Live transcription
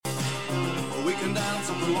dance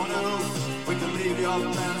if we want to. We can leave your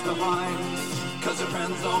plans behind. Cause your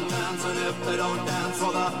friends don't dance, and if they don't dance,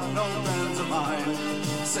 well, they're no friends of mine.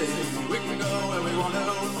 See, we can go where we want to.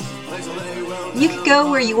 Place where they will. You can go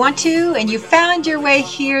where you want to, and you found your way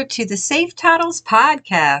here to the Safe Titles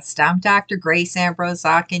podcast. I'm Dr. Grace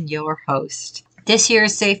Ambrosakin, your host. This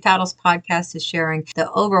year's Safe Titles podcast is sharing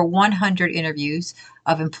the over 100 interviews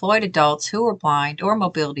of employed adults who are blind or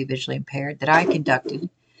mobility visually impaired that I conducted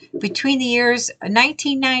between the years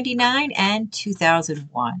 1999 and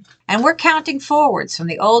 2001. And we're counting forwards from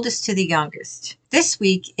the oldest to the youngest. This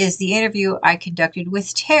week is the interview I conducted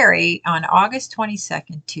with Terry on August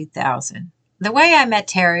 22nd, 2000. The way I met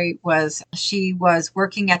Terry was she was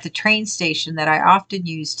working at the train station that I often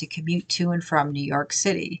used to commute to and from New York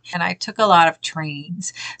City. And I took a lot of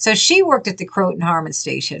trains. So she worked at the Croton Harmon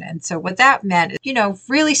station. And so what that meant is,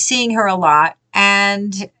 really seeing her a lot.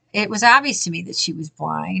 And it was obvious to me that she was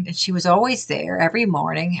blind, and she was always there every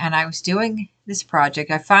morning. And I was doing this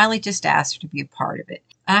project. I finally just asked her to be a part of it.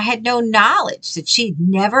 I had no knowledge that she'd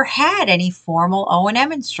never had any formal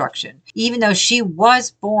O&M instruction, even though she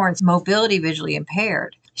was born mobility visually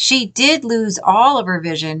impaired. She did lose all of her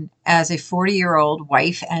vision as a 40-year-old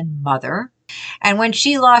wife and mother. And when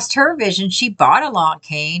she lost her vision, she bought a long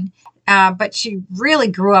cane, but she really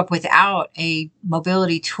grew up without a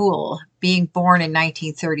mobility tool, being born in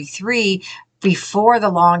 1933 before the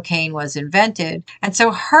long cane was invented. And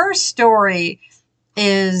so her story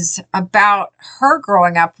is about her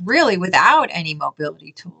growing up really without any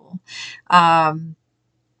mobility tool.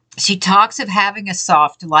 She talks of having a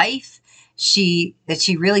soft life, that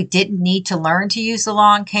she really didn't need to learn to use the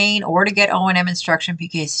long cane or to get O&M instruction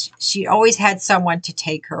because she always had someone to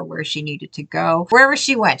take her where she needed to go. Wherever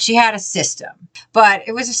she went, she had a system. But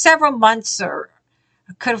it was several months, or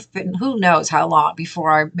it could have been who knows how long, before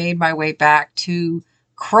I made my way back to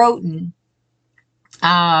Croton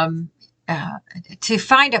to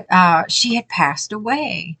find out she had passed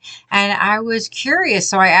away. And I was curious,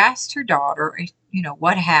 so I asked her daughter,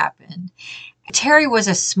 what happened. Terry was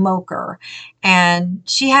a smoker, and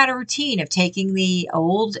she had a routine of taking the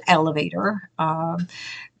old elevator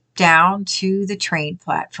down to the train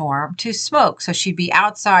platform to smoke. So she'd be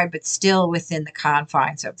outside, but still within the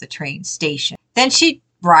confines of the train station. Then she'd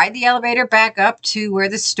ride the elevator back up to where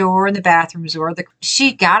the store and the bathrooms were.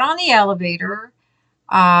 She got on the elevator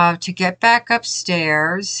to get back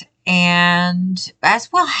upstairs, and as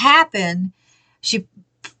will happen, she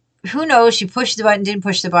pushed the button, didn't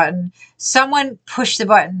push the button. Someone pushed the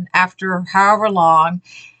button after however long.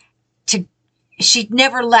 She'd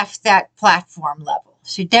never left that platform level.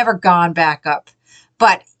 She'd never gone back up.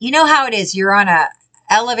 But you know how it is. You're on a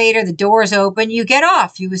elevator, the door's open, you get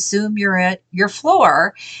off. You assume you're at your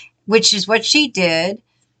floor, which is what she did.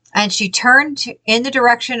 And she turned in the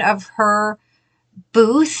direction of her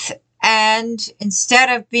booth, and instead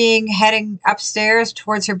of heading upstairs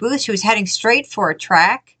towards her booth, she was heading straight for a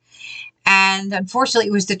track. And unfortunately,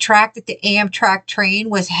 it was the track that the Amtrak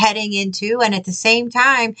train was heading into. And at the same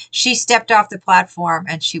time, she stepped off the platform,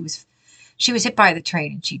 and she was hit by the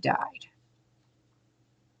train, and she died.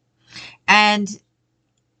 And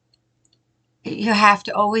you have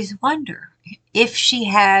to always wonder, if she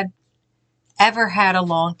had ever had a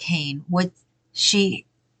long cane, would she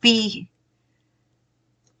be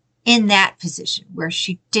in that position where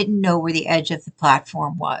she didn't know where the edge of the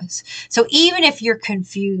platform was? So even if you're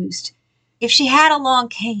confused, if she had a long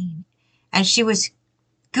cane and she was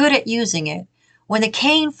good at using it, when the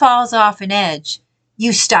cane falls off an edge,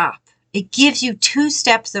 you stop. It gives you 2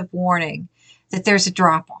 steps of warning that there's a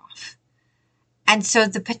drop off. And so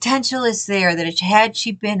the potential is there that had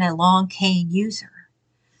she been a long cane user,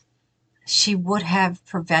 she would have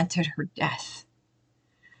prevented her death.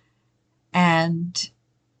 And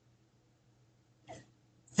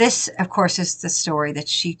this, of course, is the story that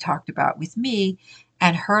she talked about with me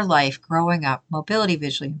and her life growing up mobility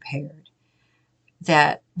visually impaired,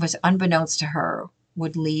 that was unbeknownst to her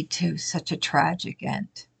would lead to such a tragic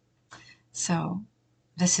end. So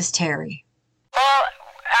this is Terry. Well,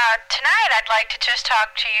 tonight I'd like to just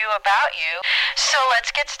talk to you about you. So let's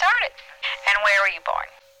get started. And where were you born?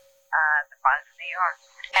 The Bronx, New York.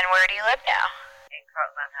 And where do you live now? In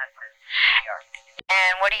Cortland, Hudson, New York.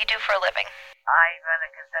 And what do you do for a living? I run a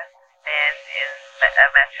concession stand in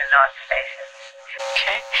Metro North Station.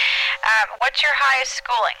 Okay. What's your highest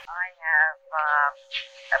schooling? I have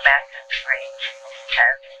a master's degree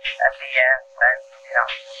and a BS, but,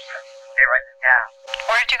 they write it down.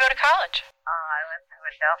 Where did you go to college? I went to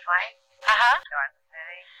Adelphi, Uh-huh.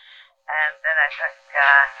 City, and then I took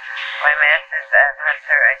my master's at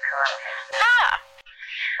Hunter at Columbia. Ah.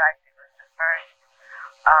 In fact, it was the first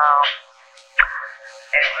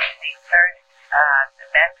it was the first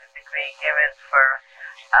master's degree given for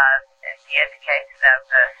the education of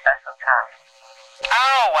the special task.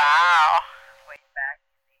 Oh, wow. Way back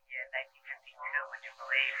in the year 1952, would you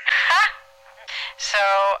believe? So,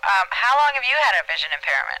 how long have you had a vision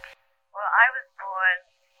impairment? Well, I was born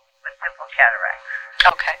with simple cataracts.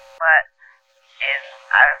 Okay. But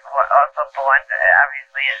I was also born,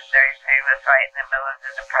 obviously, in very famous right in the middle of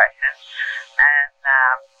the Depression. And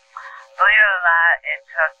believe it or not, it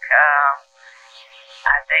took,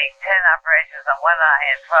 I think, 10 operations on one eye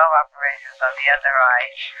and 12 operations on the other eye.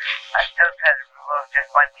 I still tried to remove just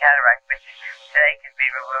one cataract, which today can be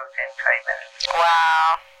removed in 20 minutes.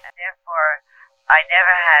 Wow. And therefore, I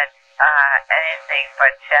never had anything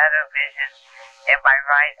but shadow vision in my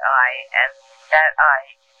right eye, and that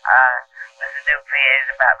eye was created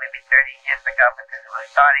about maybe 30 years ago because it was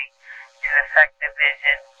starting to affect the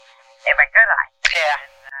vision in my good eye. Yeah. And,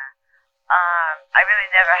 I really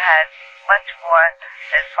never had much more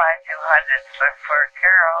than 5/200s, but for a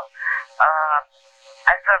girl,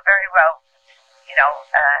 I saw very well,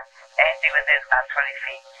 anything within about 20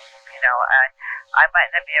 feet. I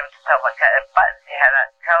might not be able to tell what kind of buttons you had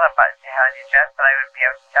on, color buttons you had on your dress, but I would be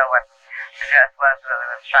able to tell what the dress was, whether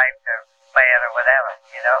it was striped or plaid or whatever,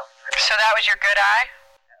 So that was your good eye?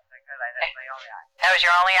 That was my good eye, that's my only eye. That was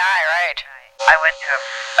your only eye, right? I went to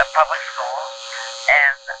a public school,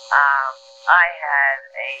 and I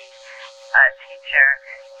had a teacher,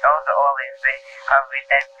 older Orleans, she's probably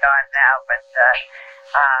dead and gone now, but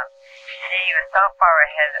she was so far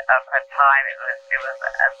ahead of her time, it was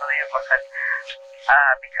unbelievable,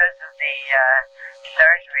 because of the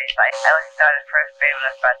surgeries, I only started first grade when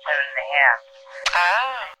I was about 7 and a half.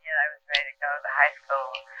 Oh. And I was ready to go to high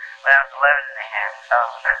school when I was 11 and a half, so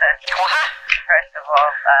What? first of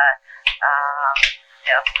all,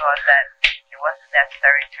 thought that it wasn't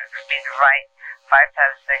necessary for me to write 5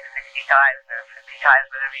 times 6, 60 times, or 50 times,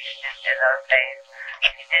 whatever you did in those days.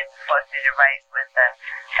 She didn't force me to write with a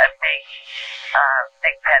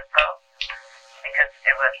big pencil, because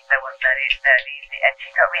there was that easy. And she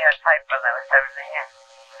taught me how to type when I was 7 and a half.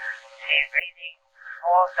 She reading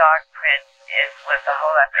small dark print was a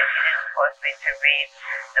whole lot, but she didn't force me to read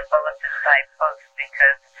the bulletin type books,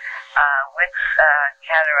 because with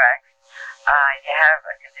cataracts, you have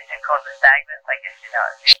a condition called nystagmus, I guess you know,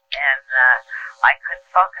 and I couldn't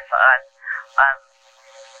focus on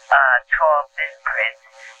tall, thin print,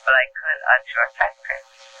 but I could on short, fat print.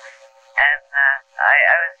 And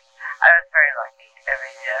I was very lucky. I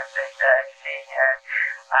mean,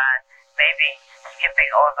 maybe skipping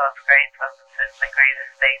all those grades wasn't the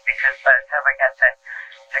greatest thing, because by the time I got to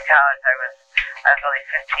college, I was only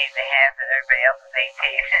 15 and a half, and everybody else was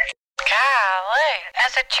 18. Golly.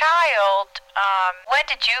 As a child, when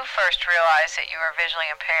did you first realize that you were visually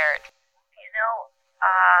impaired?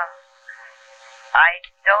 I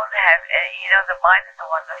don't have any, the mind is a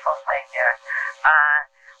wonderful thing there.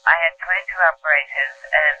 I had 22 operations,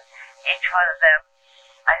 and each one of them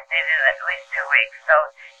I stayed in at least 2 weeks, so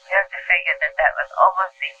you have to figure that was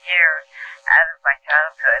almost a year out of my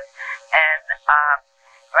childhood. And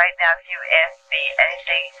right now, if you ask me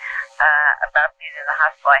anything about being in the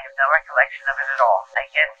hospital, I have no recollection of it at all. I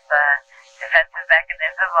guess defensive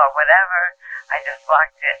mechanism or whatever, I just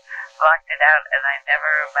blocked it out, and I never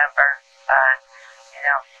remember,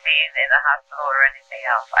 being in the hospital or anything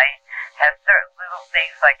else. I have certain little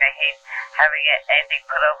things, like I hate having anything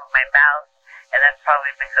put over my mouth, and that's probably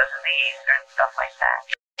because of the Easter and stuff like that.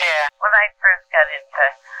 Yeah. When I first got into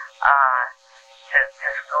to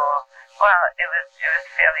school, well, it was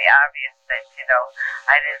fairly obvious that,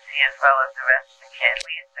 I didn't see as well as the rest of the kids.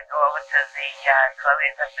 We used to go over to the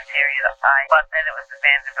Columbia Presbyterian High, but then it was the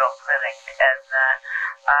Vanderbilt Clinic, and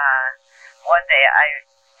one day I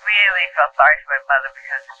really felt sorry for my mother,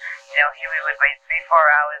 because, here we would wait 3-4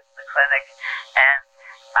 hours in the clinic, and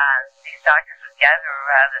these doctors would gather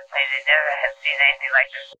around and say they never had seen anything like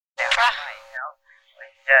this in their life,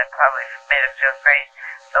 which probably made them feel great.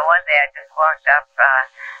 So one day I just walked up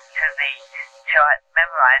to the chart and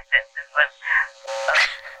memorized it,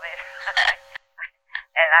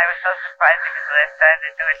 and I was so surprised, because when I started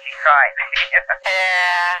to do it, she cried.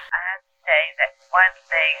 Yeah. I have to say that one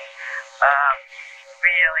thing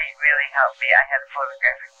really, really helped me. I had a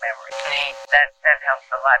photographic memory. That helps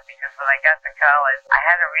a lot, because when I got to college, I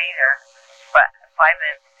had a reader, but 5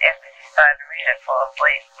 minutes after she started to read, I'd fall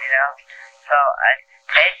asleep, So I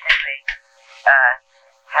basically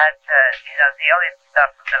had to, the only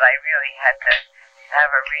stuff that I really had to have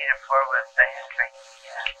a reader for was the history.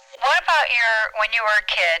 What about when you were a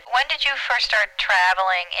kid? When did you first start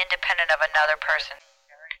traveling independent of another person?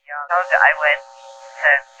 Very young. I went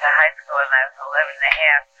to high school when I was 11 and a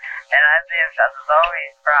half, and I lived on the Lower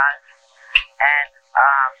East Bronx, and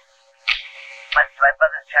much to my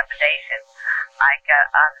mother's trepidation, I got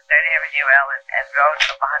on the 3rd Avenue and rode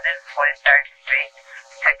from 143rd Street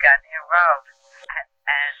to Gun Hill Road.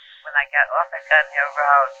 And when I got off at Gun Hill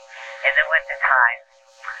Road in the wintertime,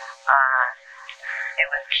 it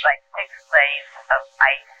was like 6 lanes of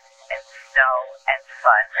ice and snow and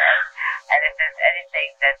fun. And if there's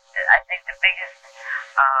anything that I think the biggest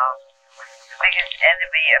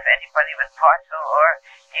enemy of anybody with partial or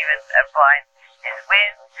even blind is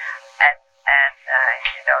wind and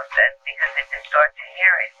that because it distorts your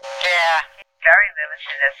hearing. Yeah. Very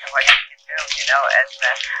limited as to what you can do, and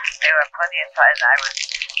there were plenty of times I was,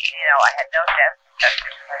 I had no depth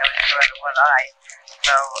perception because I only saw the one eye.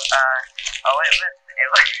 So, it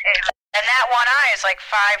was. And that one eye is like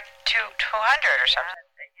 5 to 200 or something.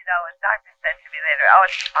 And doctor said to me later,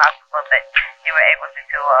 it's possible that you were able to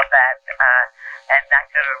do all that and not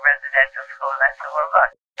go to a residential school. And I said, well,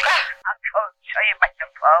 look, I'll go show you my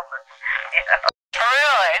diplomas,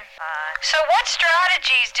 Really? So what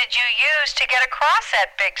strategies did you use to get across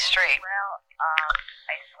that big street? Well,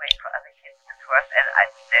 I used to wait for other kids to cross, and I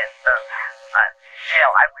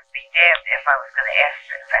would be damned if I was going to ask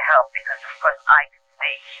them for help because, of course, I could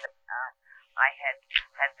see. I had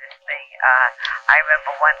this thing. I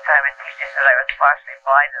remember one time a teacher said I was partially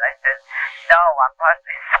blind, and I said, no, I'm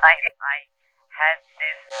partially sighted. I had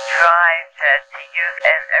this drive to use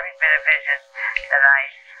every bit of vision that I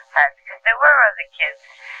had, because there were other kids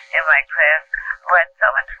in my class who had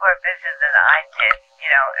so much more vision than I did.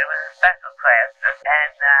 It was a special class,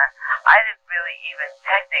 and I didn't really even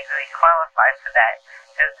technically qualify for that,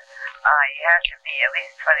 because you have to be at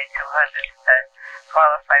least 2200 to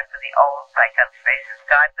qualify for the old Psych on Spaces.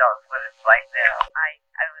 God knows what it's like now.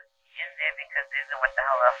 I was in there because they didn't know what the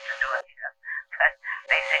hell else to do with you.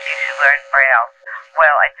 They said you should learn Braille.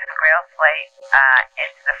 Well, I took Braille slate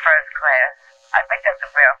into the first class. I picked up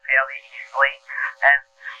the Braille fairly easily, and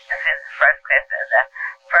this is the first class, and the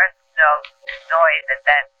first noise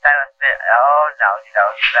that was oh no,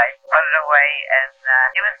 I put it away, and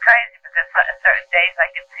it was crazy because certain days I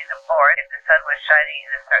could see the board if the sun was shining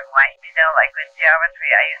in a certain light. Like with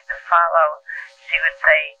geometry, I used to follow. She would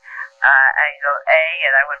say angle A,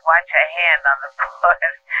 and I would watch her hand on the board.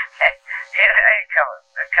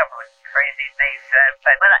 A couple of crazy things,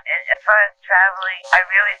 but as far as traveling, I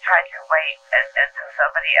really tried to wait until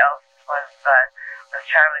somebody else was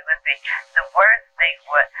traveling with me. The worst thing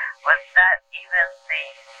was not even the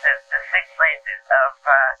 6 lanes of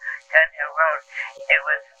Gun Hill Road. It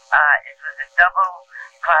was a double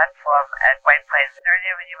platform at White Plains. 3rd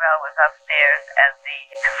Avenue was upstairs, and the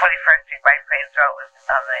 41st Street White Plains Road was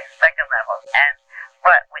on the 2nd level.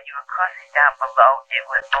 But when you were crossing down below, it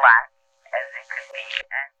was black as it could be,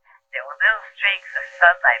 and there were little streaks of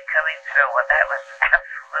sunlight coming through. Well, that was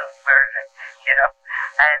absolute murder,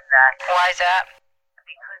 And why is that?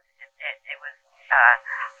 Because it was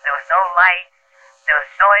there was no light, there was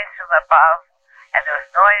noise from above, and there was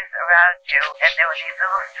noise around you, and there were these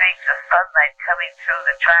little streaks of sunlight coming through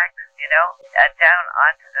the tracks, down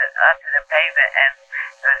onto the pavement, and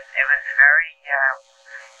it was very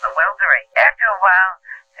bewildering. After a while,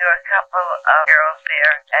 there were a couple of girls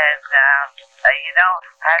there, and I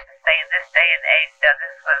had to say in this day and age,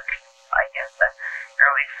 this was, I guess, the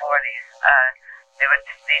early 40s. There were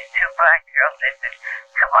these 2 black girls. They said,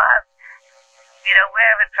 "Come on, we're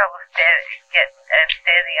having trouble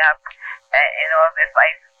standing up in all this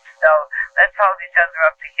ice and snow. Let's hold each other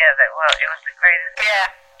up together." Well, it was the greatest. Yeah.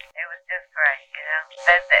 It was just great,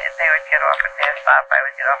 Then they would get off at their stop. I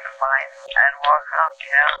would get off at mine and walk home,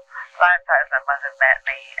 A lot of times my mother met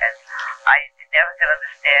me, and I never could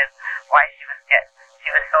understand why she was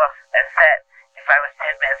so upset if I was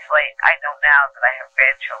 10 minutes late. I know now that I have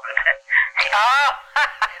grandchildren. Oh,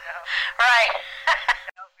 right.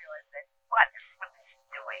 I don't realize that. What is she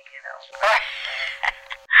doing, Right.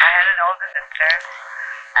 I had an older sister,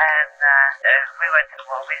 and we went to the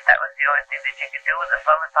movies. That was the only thing that you could do in the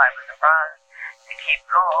summertime in the Bronx to keep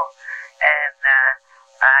cool. And,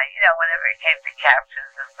 whenever it came to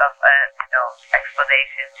captions and stuff,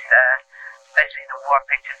 explanations, especially the war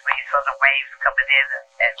pictures where you saw the waves coming in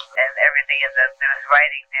and everything, and there was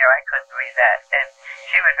writing there, I couldn't read that. And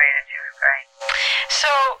she would read it. She was great.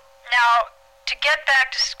 So, now, to get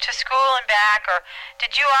back to school and back, or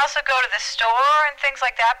did you also go to the store and things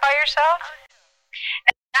like that by yourself?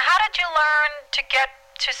 Now, how did you learn to get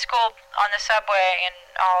to school on the subway and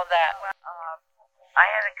all of that? Well, I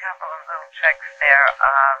had a couple of little tricks there.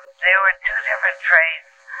 There were 2 different trains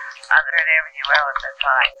on 3rd Avenue at the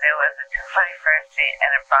time. There was a 241st Street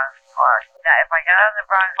and a Bronx Park. Now, if I got on the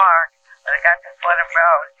Bronx Park, when I got to Fordham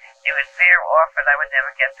Road, it would veer off and I would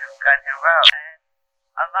never get to Gun Hill Road. And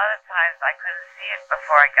a lot of times I couldn't see it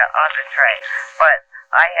before I got on the train, but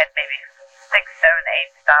I had maybe 6, 7,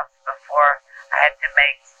 8 stops before I had to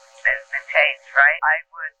make the change, right? I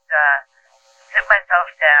would sit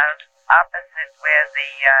myself down opposite where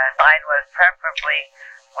the line was, preferably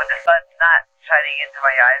with the sun not shining into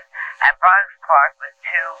my eyes. And Bronx Park was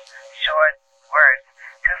 2 short words.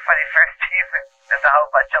 241st Street was just a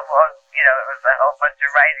whole bunch of long, it was a whole bunch of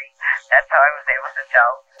writing. That's how I was able to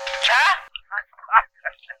tell.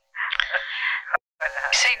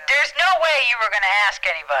 See, there's no way you were going to ask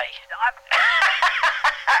anybody.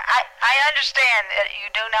 I understand that you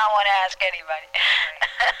do not want to ask anybody.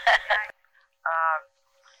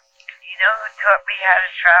 You know who taught me how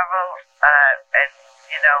to travel? And,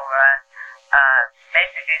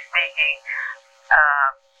 basically speaking,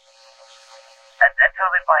 a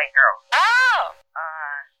totally blind girl. Oh!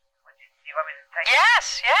 Do you want me to take it?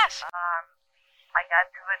 Yes. I got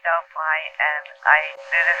to Adelphi and I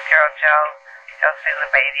knew this girl, Josie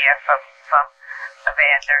Labadia from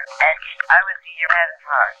Evander, and I was a year ahead of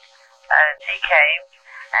her. And she came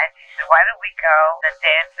and she said, "Why don't we go and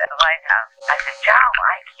dance at the lighthouse?" I said, "Joe,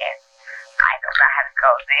 I don't know how to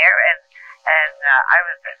go there." And I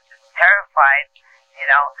was terrified,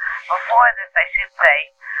 Before this, I should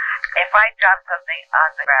say, if I dropped something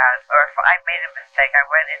on the ground or if I made a mistake, I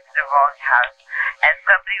went into the wrong house and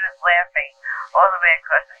somebody was laughing all the way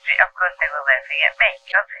across the street, of course they were laughing at me.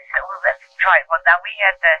 So she said, "Well, let's try it." Well, now we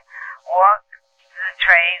had to walk to the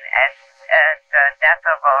train at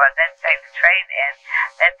Nassau Boulevard, then take the train in,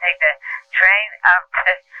 then take the train up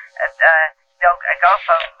to go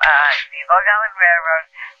from the Long Island Railroad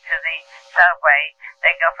to the subway,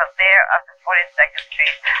 then go from there up to 42nd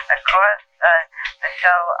Street, across the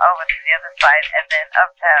show over to the other side, and then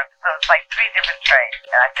uptown. So it's like 3 different trains.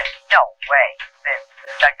 And I said, "No way, this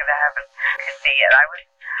is not going to happen to me." And I was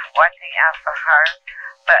watching out for her,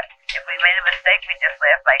 but if we made a mistake, we just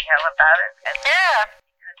laughed like hell about it. And Yeah.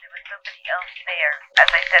 because there was somebody else there. As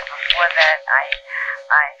I said before that, I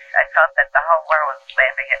felt that the whole world was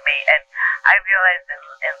laughing at me, and I realized in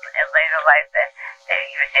later life that they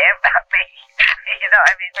didn't give a damn about me.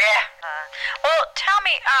 Yeah. Well, tell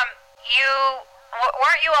me,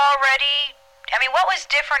 weren't you already? I mean, what was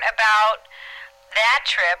different about that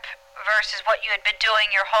trip versus what you had been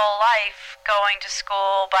doing your whole life, going to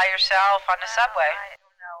school by yourself on the subway? I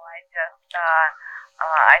don't know.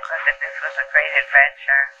 I thought that this was a great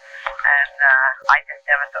adventure, and I just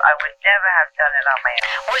never thought I would never have done it on my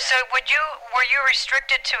own. So were you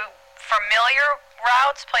restricted to familiar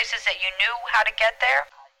routes, places that you knew how to get there?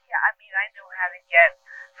 Yeah, I knew how to get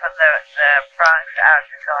from the Bronx out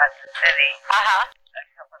to Garden City. A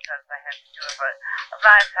couple of times I had to do it, but a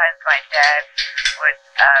lot of times my dad would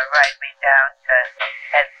ride me down to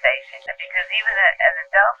Penn Station. Because even at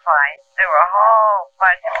Adelphi, there were a whole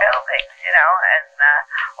bunch of buildings, and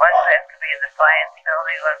one class could be in the science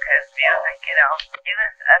building, one class music, It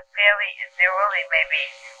was there were only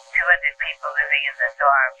maybe 200 people living in the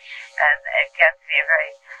dorm, and it got to be a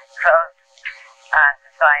very close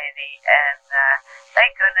society, and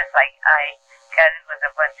thank goodness I got in with a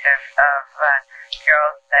bunch of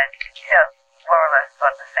girls that more or less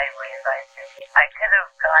thought the same way as I did. I could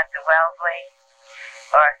have gone to Wellesley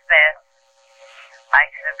or Smith. I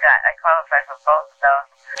qualified for both of those.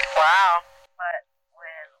 Wow. But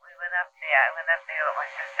when we went up there, I went up there with my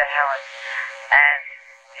sister Helen, and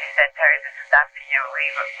she said, "Terry, this is not for you.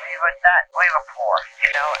 We were poor,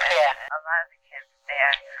 and a lot of the kids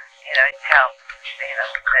there,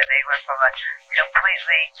 they were from a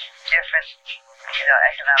completely different,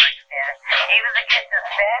 economic standard. Even the kids in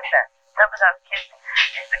Santa, some of those kids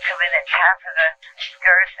used to come in and taffeta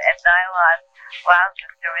skirts and nylon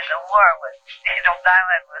blouses during the war when,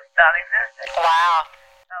 nylon was non-existent. Wow.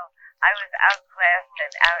 So I was outclassed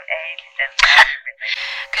and outaged and everything.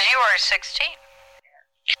 Because you were 16.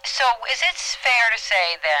 So is it fair to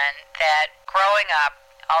say then that growing up,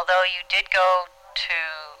 although you did go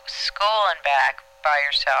to school and back by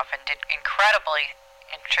yourself and did incredibly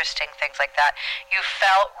interesting things like that, you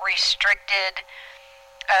felt restricted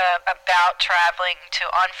about traveling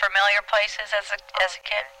to unfamiliar places as a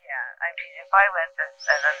kid? Yeah, if I went to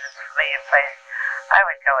an unfamiliar place, I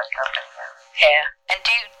would go with somebody else. Yeah. And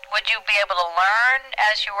would you be able to learn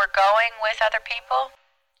as you were going with other people?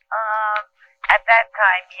 At that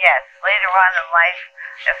time, yes. Later on in life,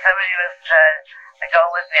 if somebody was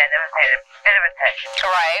going with me, I never paid a bit of attention.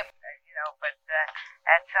 Right. But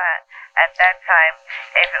at that time,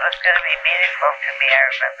 if it was going to be meaningful to me, I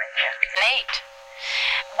remember, yes. Neat.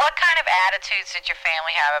 What kind of attitudes did your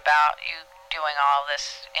family have about you doing all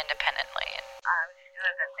this independently? I was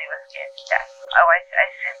sure that they were scared to death. Oh, I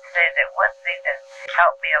should say that one thing that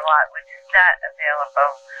helped me a lot, which is not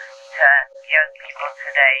available to young people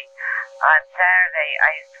today, on Saturday I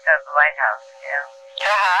used to go to the lighthouse,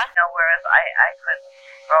 whereas I couldn't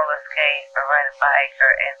roller skate or ride a bike or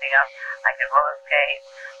anything else. I could roller skate,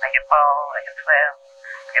 I could bowl, I could swim,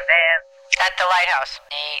 I could dance. At the lighthouse.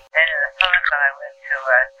 Neat. Then in the summertime I went to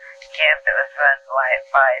a camp that was run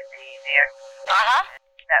by the New York.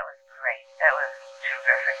 That was great. That was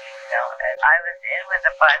terrific, And I was in with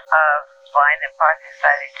a bunch of blind and partially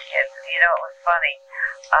sighted kids. It was funny.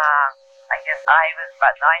 I guess I was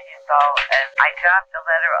about 9 years old, and I dropped the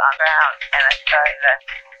letter on the ground, and I started to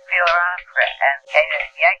feel around for it, and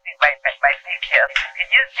Kaden yanked me by pigtails. Could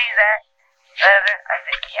you see that letter? I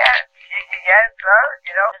said, yes, sir,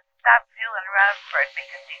 Stop feeling around for it,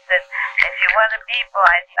 because he said, if you want to be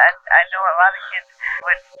blind, I know a lot of kids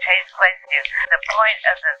would change places with you. The point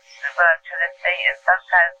of what I'm trying to say is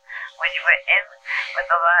sometimes when you were in with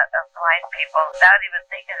a lot of blind people, without even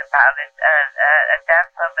thinking about it,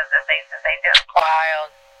 adapt some of the things that they do.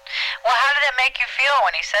 Wild. Well, how did it make you feel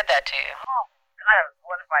when he said that to you? Oh, God, I was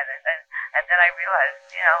mortified. And then I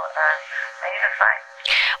realized, I need a sign.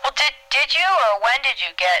 Well, did you or when did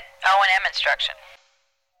you get O&M instruction?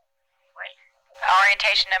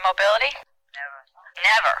 Orientation and mobility?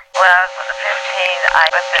 Never. When I was 15, I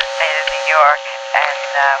went to the state of New York, and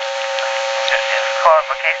it was called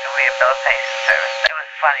Vocational Rehabilitation Service. It was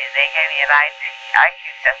funny. They gave me an IQ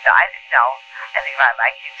test. I didn't know anything about an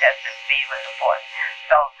IQ test, and speed was important.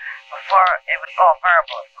 So before, it was all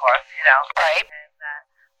verbal, of course, Right. And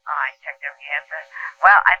I checked every answer.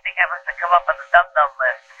 Well, I think I must have come up on the dum-dum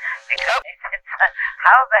list, because they said,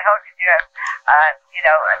 how the hell did you have,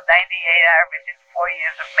 a 98 average in 4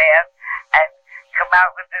 years of math and come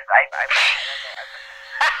out with this? I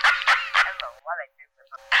don't know what I did with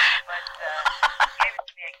them. But gave it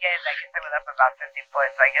to me again. I guess I went up about 50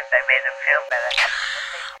 points, so I guess I made them feel better. But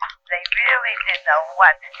they really didn't know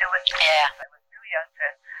what to do with me. Yeah. I was too young to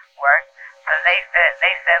work. So they said,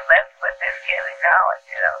 let's put this kid in college,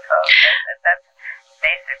 So that's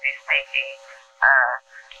basically speaking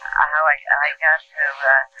how I got to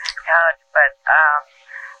college. But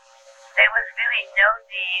there was really no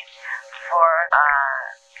need for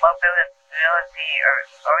mobility or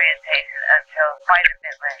orientation until quite a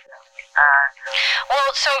bit later.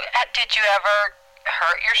 So did you ever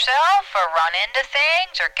hurt yourself or run into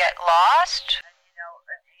things or get lost?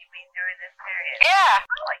 You mean during this period? Yeah.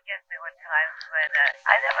 Oh, I guess there were times when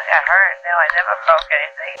I never got hurt. No, I never broke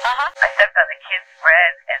anything. I stepped on the kid's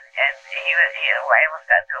bread, and I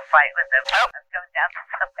almost got into a fight with him. I was going down the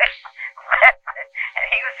subway, and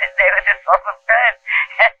he was sitting there with his loaf of bread,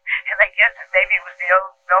 and I guess maybe it was the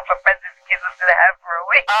old loaf of bread this kid was going to have for a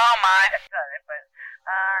week. Oh, my. But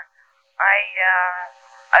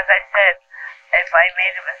as I said, if I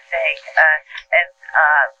made a mistake, and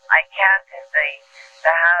I counted the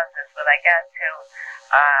houses when I got to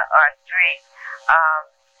our street,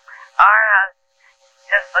 our house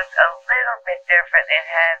just looked a little bit different. It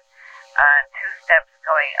had 2 steps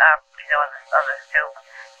going up, on the stoop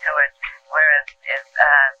to it, whereas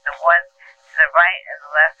the one to the right and the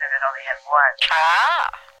left of it only had 1.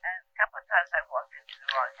 And a couple of times I walked into the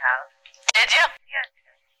wrong house. Did you? Yes.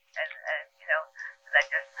 And and I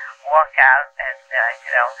just walk out, and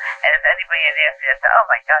and if anybody had asked me, I said, "Oh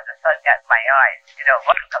my God, the sun got in my eyes.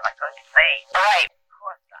 What am I going to see?" Right. Of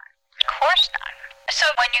course not. Of course not. So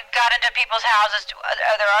when you got into people's houses,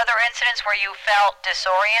 are there other incidents where you felt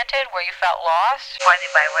disoriented, where you felt lost?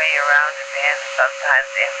 Finding my way around the van sometimes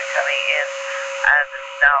after coming in out of the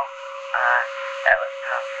snow, that was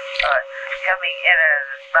tough. Coming in and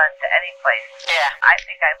run to any place. Yeah. I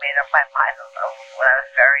think I made up my mind when I was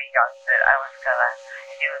very young that I was going to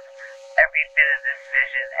use every bit of this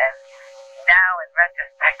vision. And now, in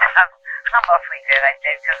retrospect, I'm awfully good, I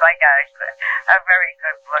think, because I got a very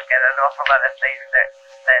good look at an awful lot of things that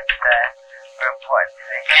were important to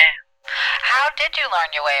me. How did you learn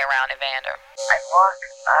your way around Evander? I walk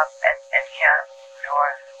up and count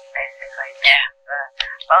doors, basically. Yeah.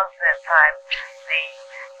 Most of the time, the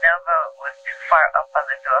number was too far up on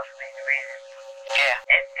the door for me to read it. Yeah.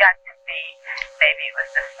 It's got to be, maybe it was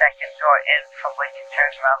the second door in from when you turn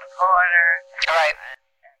around the corner. Right.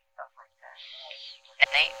 And stuff like that.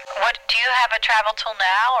 Neat. What, do you have a travel tool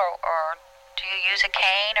now, or do you use a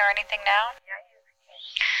cane or anything now? Yeah, I use a cane.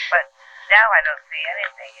 But now I don't see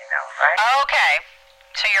anything, right? Okay.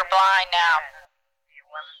 So you're blind now. Do you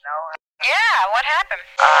want to know? Yeah, what happened?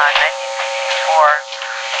 1964,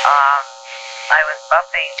 I was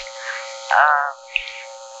bumping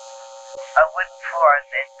a wooden floor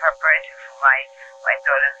in preparation for my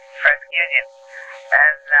daughter's first union.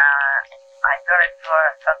 And I thought I saw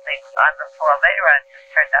something on the floor. Later on, it just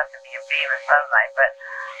turned out to be a beam of sunlight, but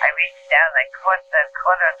I reached down and I caught the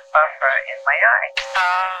corner of the buffer in my eye.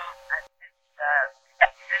 And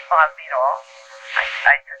it didn't bother me at all.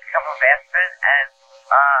 I took a couple of aspirin and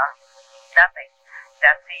nothing.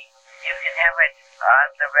 Now, see, you can hemorrhage on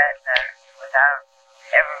the retina without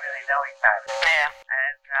ever really knowing about it. Yeah.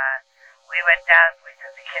 And we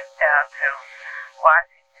took the kids down to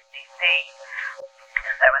Washington, D.C.,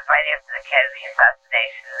 because that was right after the Kennedy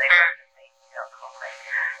assassination, and they were the whole thing.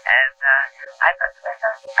 And I thought to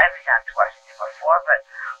myself, I've been down to Washington before, but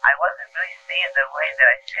I wasn't really seeing the way that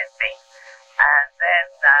I should be. And then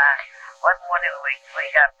one morning when we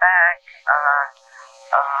got back,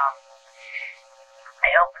 I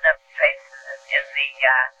opened up space in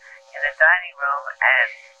the dining room, and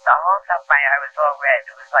the whole top of my eye was all red.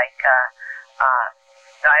 It was like,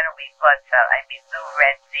 no, I don't mean blood cell, I mean blue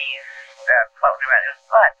red Z's floating around. It was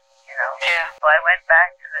blood, you know. Yeah. So I went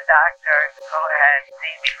back to the doctor who had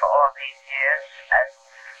seen me for all these years, and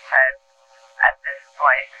had, at this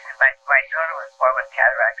point, my daughter was born with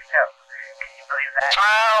cataracts too. Can you believe that?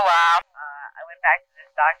 Oh, wow. I went back to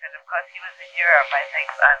this doctor, and of course he was in Europe, I think,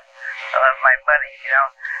 on some of my money, you know.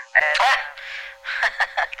 And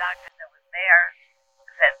the doctor that was there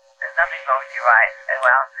said, there's nothing wrong with your eyes. And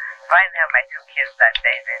well, if I didn't have my two kids that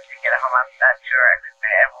day then to get home, I'm not sure I could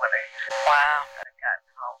have would have Wow.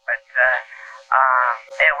 gotten home. But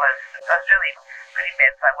it was really pretty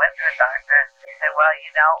bad. So I went to the doctor. He said, well,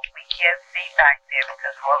 you know, we can't see back there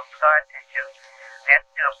because of all the scar tissue. We have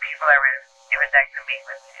to do a pupillary iridectomy,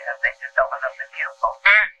 which, you know, they just open up the pupil.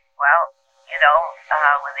 Well, you know,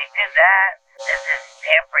 when they did that, there's this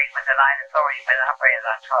tampering with an eye that's already been operated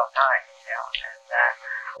on 12 times, you know. And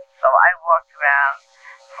so I walked around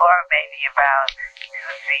for maybe about 2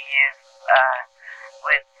 or 3 years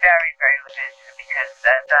with very, very limited vision because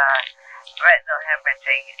that retinal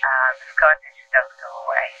hemorrhaging, the scar tissue doesn't go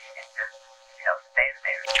away. It just, you know, stays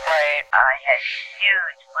there. Right. I had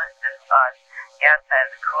huge blisters on the outside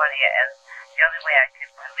of the cornea, and the only way I could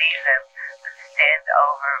relieve them was to stand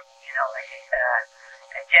over, you know, like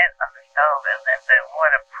a jet on the stove and let the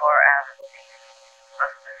water pour out of these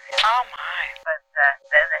blisters. Oh, my. But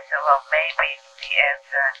then they said, well, maybe the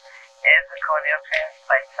answer is a corneal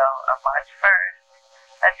transplant. So on March 1st,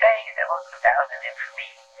 that day, it was 1,000 in for me.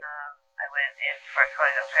 I went in for a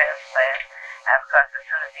corneal transplant, and of course, as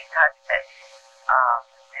soon as he touched it,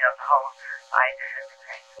 you know, the whole eye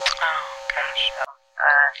disintegrated. Oh, gosh. So,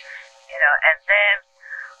 you know, and then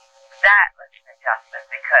that was an adjustment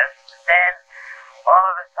because then all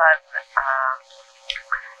of a sudden,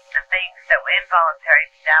 the things that were involuntary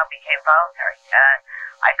now became voluntary.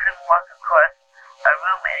 I couldn't walk across a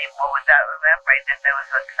room anymore without remembering that there was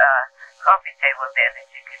a coffee table there that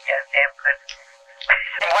you could get damn good.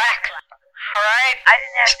 Whack. Right. I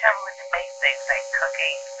didn't have trouble with the big things like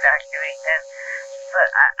cooking, vacuuming, but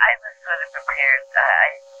I was sort of prepared.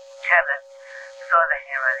 I kind of saw the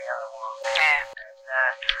handwriting on the wall. Yeah.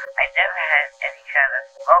 And I never had any kind of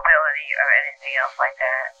mobility or anything else like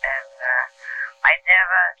that. And I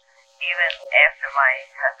never, even after my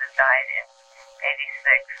husband died in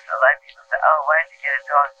 86, a lot of people said, oh, why did you get a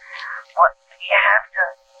dog? Well, you have to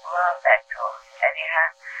love that dog. And you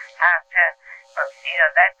have to, you know,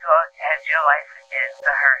 that dog has your life into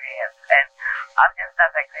her hands. And I'm just not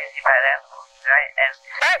that crazy about animals, right? And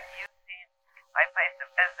you've seen my place of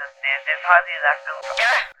business there. There's hardly enough room for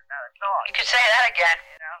another dog. You could say that again.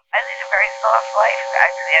 You know, I lead a very soft life.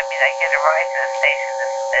 Actually, I mean, I get a ride to the station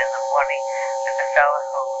in the morning with the fellow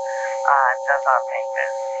who does our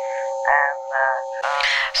papers. And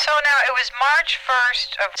So now it was March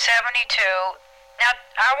 1st of 72. Now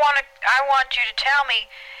I want you to tell me,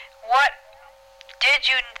 what did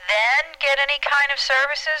you then get any kind of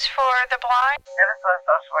services for the blind? never saw a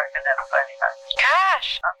social worker, never saw anybody.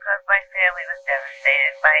 Gosh. Because my family was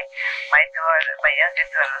devastated. My daughter, my youngest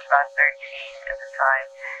daughter was about 13 at the time,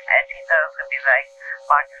 and she thought it was going to be like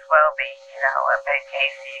Marcus Welby, you know, Ben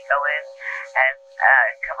Casey. You go in, and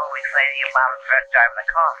a couple of weeks later, your mom was driving the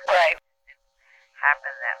car. Right.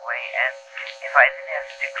 Happened that way, and if I didn't have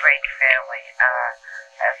such a great family,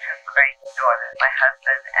 I have two great daughters, my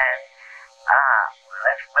husband, and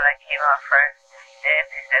when I came out first,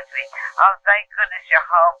 Nancy said to me, oh, thank goodness you're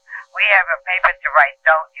home. We have a paper to write,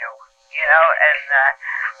 don't you? You know, and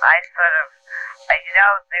I sort of, you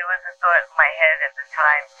know, there was a thought in my head at the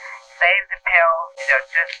time, save the pills, you know,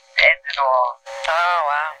 just end it all. Oh,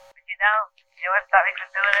 wow. But, you know, You know what stopped me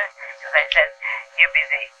from doing it? Because I said, you'd be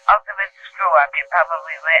the ultimate screw-up. You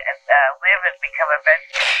probably live and become a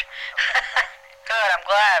vegetable. Good, I'm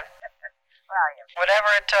glad. Well, yeah.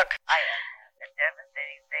 Whatever it took. I a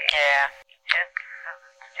devastating thing. Yeah. Just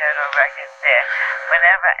general records there.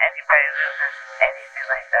 Whenever anybody loses anything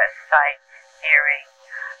like that, sight, hearing,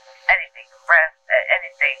 anything, breath,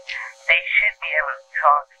 anything, they should be able to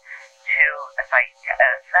talk to a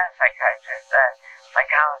psychiatrist,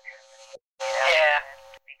 psychologist. You know? Yeah.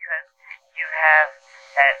 Because you have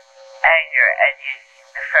that anger, and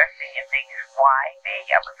the first thing you think is, why me?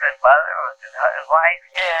 I'm a good mother or a good wife.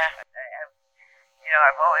 Yeah. You know,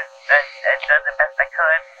 I've always done the best I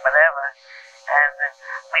could, whatever. And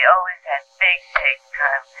we always had big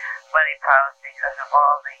time money problems because of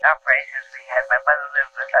all the operations we had. My mother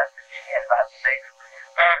lived with us, and she had about 6.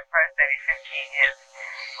 For the first maybe 15 years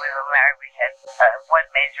we were married, we had one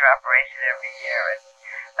major operation every year. And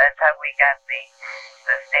by the time we got the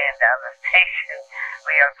stand down the station,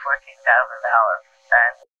 we earned $14,000.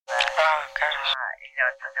 And, Oh, gosh. you know,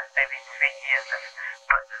 it took us maybe 3 years of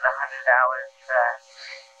putting in 100 hours,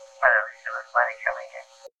 but at least there was money coming in.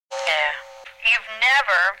 Yeah. You've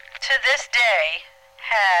never, to this day,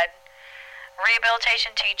 had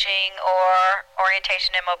rehabilitation teaching or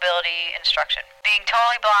orientation and mobility instruction. Being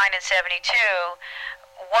totally blind in 72,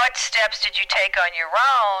 what steps did you take on your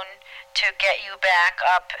own to get you back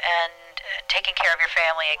up and taking care of your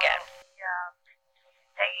family again? Yeah.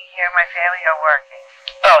 Taking care of my family or working?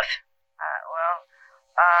 Both.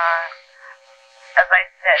 As I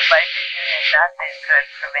said, my vision has not been good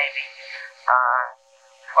for maybe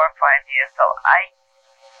 4 or 5 years, so I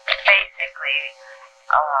basically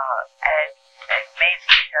had made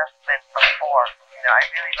the adjustment before. You know, I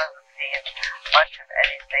really wasn't seeing much of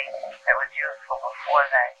anything that was useful before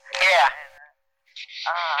that. Yeah. And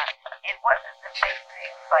it wasn't the big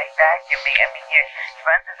things like vacuuming. I mean, you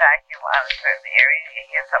run the vacuum on a certain area, you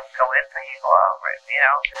hear something go in, so you go over it, you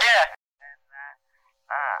know? Yeah.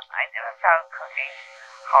 I never found cooking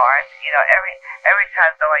hard. You know, every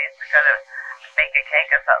time though I used to go to make a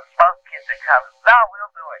cake or something, both kids would come, no,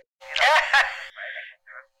 we'll do it. You know,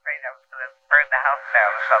 they were afraid I was going to burn the house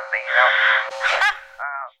down or something, you know.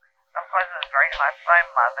 Of course, it was very hard for my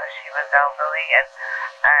mother. She was elderly, and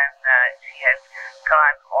she had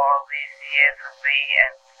gone all these years with me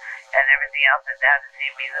and everything else, and now to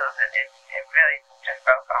see me lose it, it really just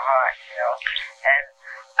broke her heart, you know. And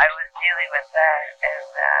I was dealing with that, and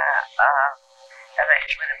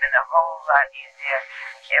it would have been a whole lot easier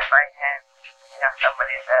if I had, you know,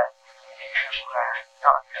 somebody to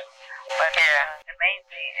talk to. But the main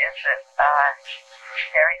thing is that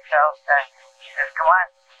Terry felt that he says, "Come on,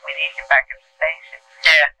 we need you back at the station."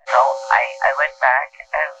 Yeah. So I went back,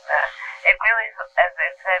 and it really, as I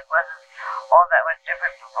said, wasn't all that much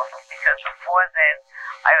different because before then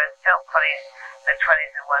I was still putting the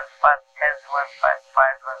 20s in one spot, 10s in one spot,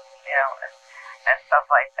 5s in one, you know, and stuff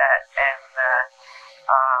like that. And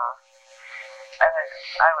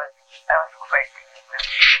I was quick,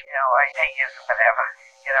 you know, I hate you, whatever,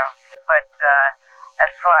 you know. But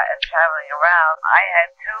as far as traveling around, I had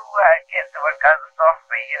 2 kids that were guns off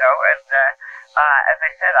me, you know, and as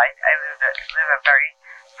I said, I live a very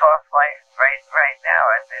soft life right now,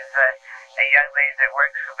 and there's a young lady that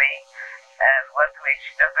works for me, and once a week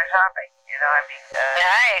she does my shopping, you know, I mean.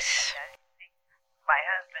 Nice. My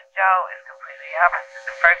husband Joe is completely opposite.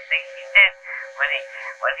 The first thing he did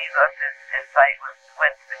when he lost his sight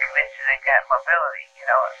went to the commission and got mobility, you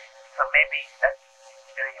know. So maybe that's,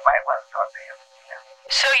 you know, you might want to talk to him. You know.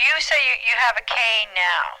 So you say you have a cane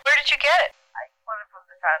now. Where did you get it? I bought it from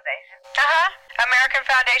the foundation. American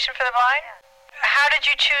Foundation for the Blind? Yeah. How did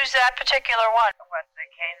you choose that particular one? What, the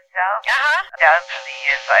cane itself? Uh-huh. Down through the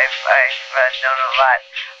years, I've known a lot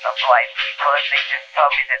of blind people, and they just told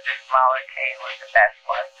me that the smaller cane was the best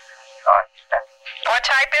one. So that's What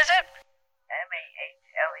type is it?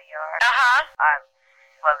 MAHLER. Uh-huh.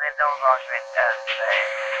 Well, they're no longer in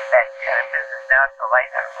that kind of business now. It's a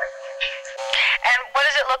lighthouse. And what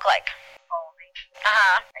does it look like? Folding.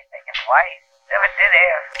 Uh-huh. I think it's white. Never did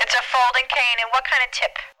air. It's a folding cane, and what kind of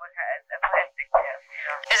tip? What kind of a plastic tip, you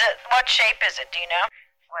know? What shape is it? Do you know?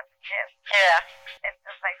 What tip? Yeah. It's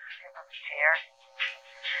just like the tip of a chair.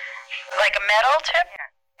 Like a metal tip?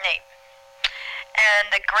 Yeah. Neat. And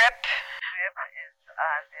the grip? Grip is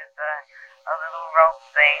there's a little rope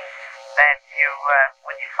thing that you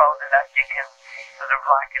when you fold it up you can sort of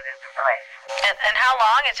lock it into place. And how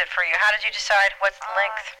long is it for you? How did you decide what's the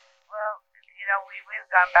length? Well, you know, we've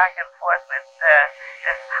gone back and forth with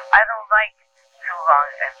this. I don't like too long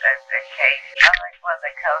a case. I like one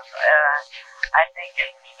that comes, I think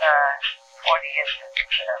it's 40 inches.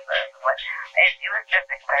 It was just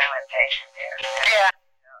experimentation there. Yeah.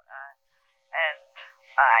 And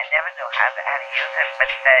I never knew how to use it, but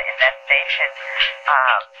in that station,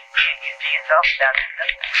 you see yourself down there.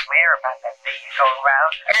 There's nothing swear about that thing. You go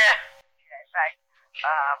around. Yeah. In fact,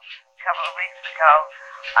 a couple of weeks ago,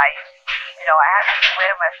 I had to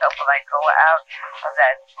swear myself when I go out of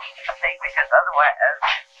that thing because otherwise,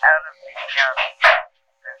 out of the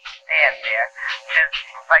stand there, because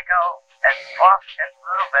if I go off just a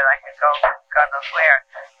little bit, I could go God knows where.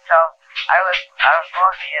 So I was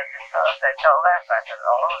walking in and so I said, go left. I said,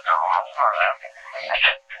 oh no, I'm not left. I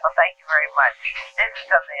said, well, thank you very much. This is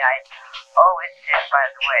something I always did, by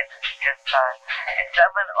the way. This is just, if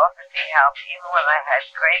someone offered me help, even when I had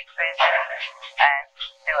great vision and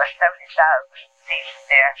there were 70,000 seats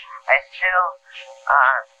there, I still,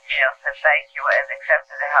 said thank you and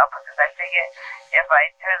accepted the help because I figured if I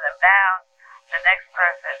turn them down, the next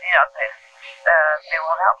person, they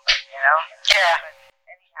won't help me, Yeah. But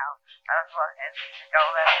anyhow, I was walking to go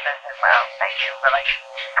left and I said, well, thank you, but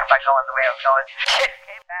if I go on the way I was going,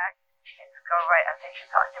 came back and go right. I said, you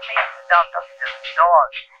talk to me? No, talk to the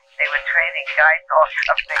dogs. They were training guide dogs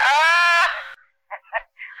up there. I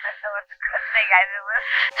thought it was a good thing I didn't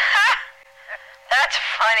listen. That's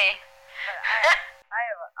funny.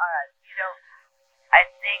 I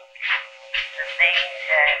think the thing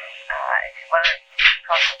that if you want to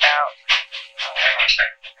talk about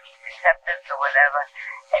acceptance or whatever,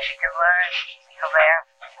 if you can learn to laugh,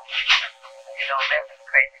 laugh is a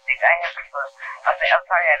crazy thing. I have people, I'll say, I'm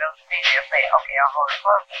sorry, I don't see you. They'll say, okay, I'll hold it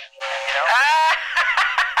close.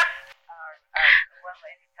 One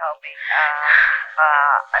lady told me,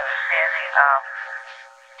 I was standing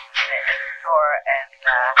in the store and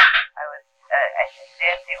I think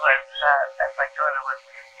Nancy was, as my daughter was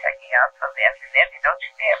checking out something, I said, Nancy, don't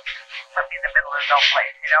you dare put me in the middle of no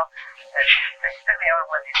place, And she took me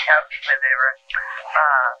over one of these couches where there were,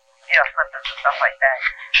 slippers and stuff like that.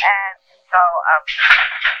 And so I'm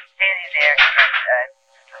standing there and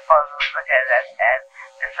supposedly looking at it, and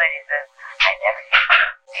this lady says, I never get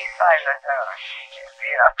these size on her,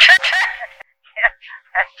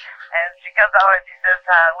 And she comes over and she says,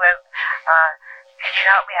 can you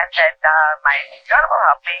help me? I said, my daughter will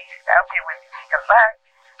help me. Help me when she comes back.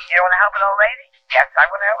 You don't want to help an old lady? Yes, I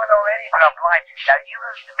want to help an old lady, but I'm blind. She said, you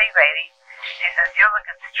listen to me, lady. She says, you're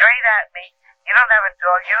looking straight at me. You don't have a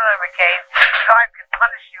dog. You don't have a cane. God can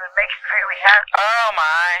punish you and make you really happy. Oh,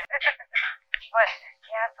 my. But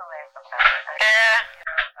you have to laugh about it. Yeah.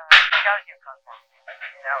 Don't you come back.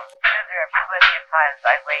 There are plenty of times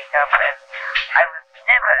I wake up and I was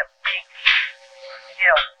never a big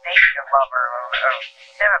nature lover or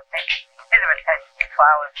never paid a bit of attention to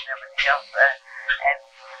flowers and everything else. And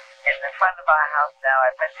in the front of our house now, I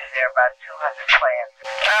bet you there are about 200 plants.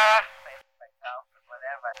 Myself and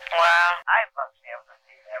whatever. Wow. I love to be able to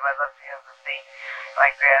see them. I love to be able to see my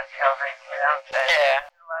grandchildren, Yeah.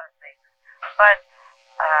 A lot of things. But,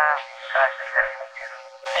 gosh, it's everything too.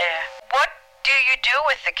 Yeah. What do you do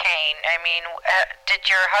with the cane? I mean, did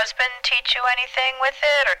your husband teach you anything with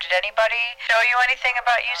it, or did anybody show you anything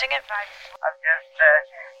about using it? I'm just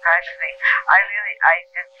practicing. I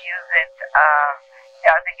just use it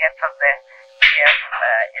to get from the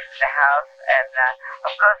into the house, and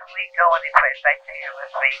of course when we go any place, I take it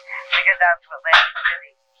with me. We go down to Atlantic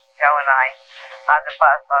City, Joe and I, on the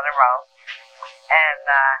bus on our own, and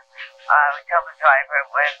we tell the driver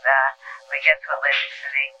when we get to Atlantic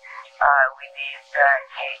City, we need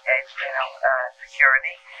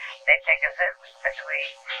security. They take us in. We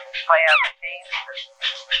play on the teams,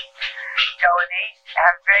 go and eat,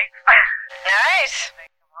 have drinks. Nice. They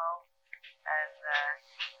come home and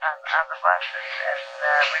on the bus, and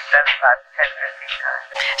we've done it about 10, 15 times.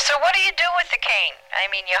 So what do you do with the cane? I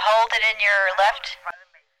mean, you hold it in your left?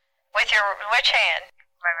 With your which hand?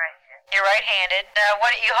 My right hand. You're right-handed.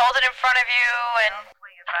 What you hold it in front of you and? I don't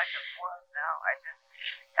swing it back and forth now. I just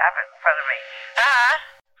tap it in front of me.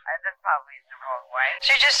 That's probably the wrong way.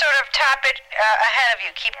 So you just sort of tap it ahead of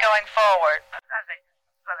you, keep going forward. Sometimes I just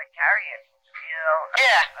sort of carry it,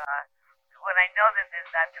 Yeah. When I know that there's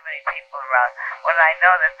not too many people around, when I know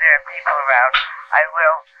that there are people around, I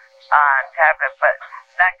will tap it, but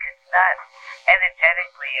not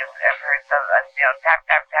energetically. I've heard some, tap,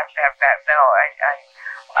 tap, tap, tap, tap. No,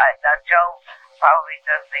 now Joe probably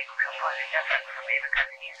does things completely different from me because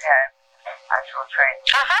he's had actual training.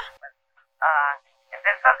 But, if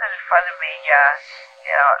there's something in front of me,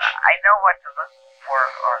 I know what to look for,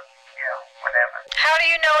 or whatever. How do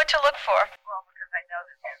you know what to look for? Well, because I know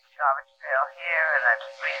that there's garbage pail here, and I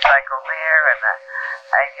recycle there, and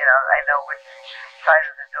I know which side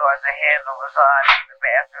of the door the handle is on in the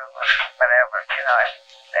bathroom, or whatever.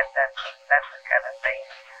 That's the kind of thing.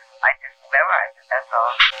 I just memorize it. That's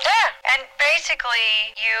all. Yeah, and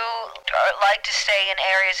basically you like to stay in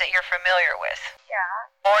areas that you're familiar with.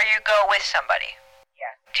 Yeah. Or you go with somebody.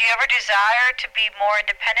 Yeah. Do you ever desire to be more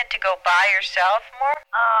independent, to go by yourself more?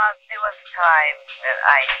 There was a time that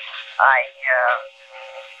I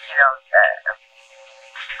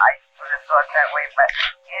would have thought that way, but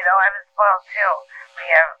I was spoiled too. We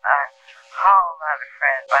have a whole lot of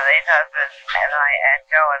friends. My late husband and I, and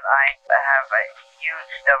Joe and I, have a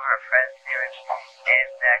huge number of friends here in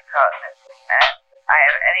Croton. And I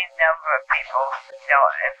have any number of people.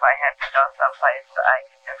 If I had to go someplace, I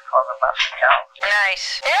could just call them up and go.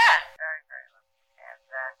 Nice. Yeah. Very, very lucky. And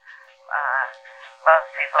most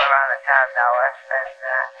people around the town know us, and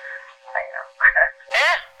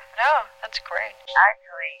Yeah. No, that's great.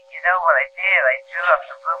 Actually, what I did? I drew up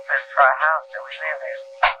the blueprints for a house that we live in,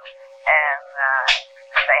 and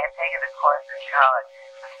because I had taken a course in college,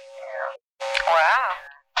 Wow.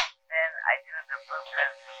 Then I drew the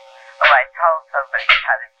blueprints. Well, I told somebody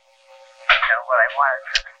how to, what I wanted to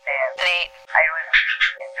understand. Neat. I always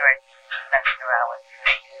enjoyed messing around with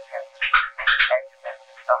figures and measurements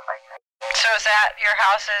and stuff like that. So is that your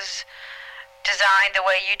house is designed the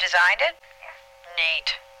way you designed it? Yeah.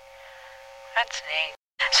 Neat. That's neat.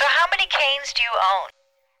 So how many canes do you own?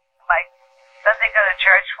 My Sunday go to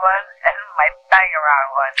church one and my bang around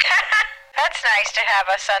one. That's nice to have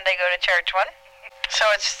a Sunday go to church one.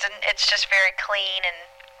 So it's just very clean, and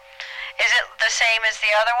is it the same as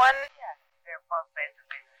the other one? Yeah, they're both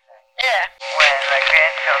basically the same. Yeah. When my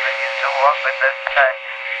grandchildren used to walk with us,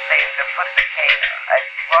 they used to put the cane, I'd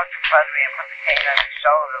walk in front of me and put the cane on his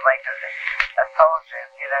shoulder like a soldier,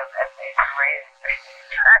 and they'd raise me.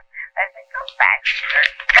 I said, go back, sir.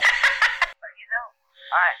 But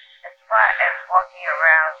as far as walking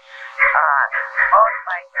around, both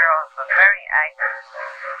my girls were very active.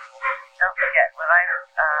 Don't forget, when I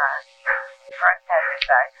first had this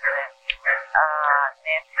accident,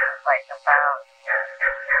 Nancy was like about 6 or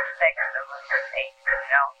 8,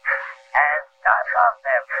 and God love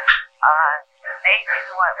them. They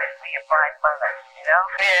didn't want me to be a blind mother,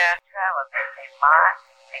 Yeah. Travel, they say, Ma,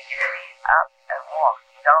 take your feet up and walk.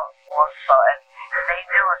 Don't walk slow. And they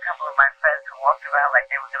knew a couple of my friends who walked around like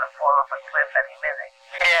they were going to fall off a cliff any minute.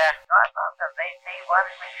 Yeah. So I love them. They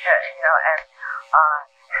wanted me to, and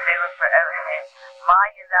they were forever saying, Ma,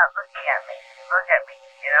 you're not looking at me. Look at me,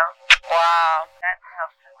 Wow. That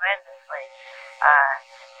helped tremendously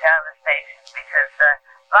down the station because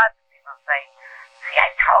lots of people say, see,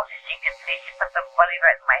 I told you she could see. She put the money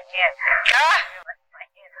right in my hand. My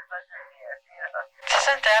hand is under here,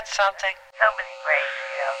 Isn't that something? So many great,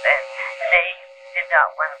 and they did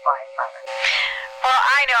not want to buy mother. Well,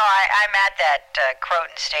 I know I'm at that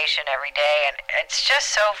Croton station every day, and it's just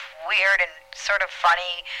so weird and sort of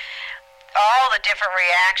funny, all the different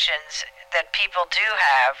reactions that people do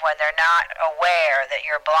have when they're not aware that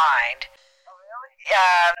you're blind. Oh, really?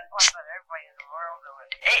 Everybody in the world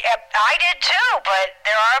I did too, but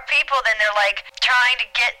there are people, then they're like trying to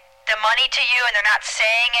get the money to you, and they're not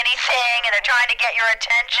saying anything, and they're trying to get your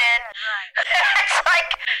attention. Right. It's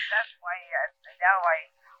like... That's why now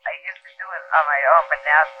I used to do it on my own, but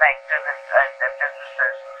now, thank goodness, the business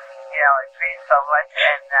has, increased so much,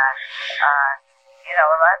 and, a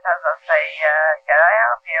lot of times I'll say, can I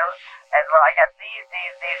help you? And, well, I got these,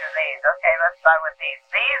 and these. Okay, let's start with these.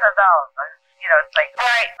 These are those. It's like...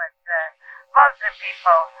 Right. But most of the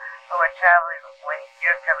people who are traveling when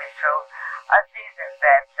you're coming through are seasoned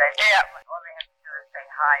vets, and Yeah. all they have to do is say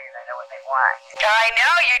hi, and I know what they want. I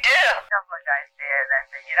know you do. A couple of guys did, and I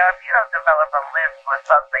said, if you don't develop a lisp or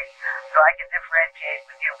something, so I can differentiate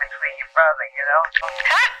with you between your brother, or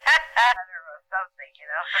something,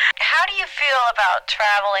 How do you feel about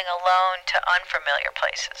traveling alone to unfamiliar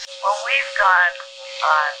places? Well, we've gone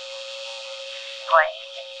on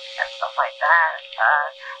planes and stuff like that,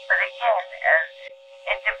 but again,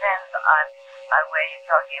 it depends on where you're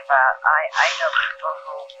talking about. I know people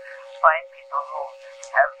who find people who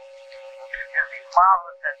have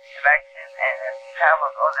marvelous sense of direction and have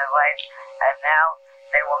traveled all their life, and now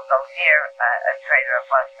they will go near a train or a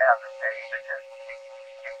bus down the city because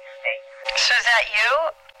it's safe. So is that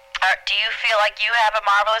you? Do you feel like you have a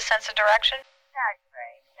marvelous sense of direction? Not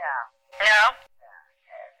great, no. No?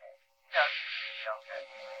 Don't feel good.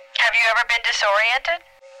 Have you ever been disoriented?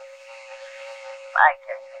 I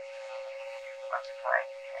can be. I'm sorry.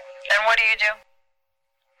 And what do you do? I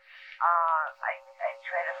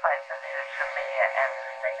try to find something that's familiar and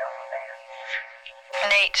stay over there.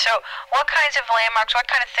 Neat. So, what kinds of landmarks, what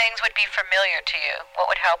kind of things would be familiar to you? What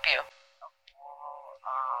would help you?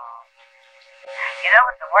 You know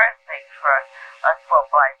what the worst thing for us poor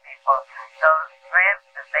blind people? Those ramps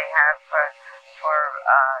that they have for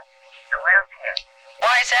the wheelchair.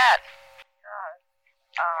 Why is that?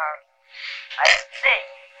 I think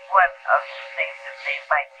one of the things that they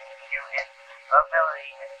might teach you is the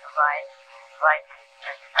ability to line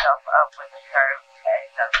yourself up with the curve and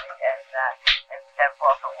something and step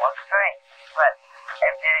off and walk straight. But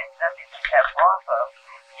if there is nothing to step off of,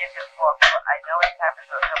 you can walk. I know it happened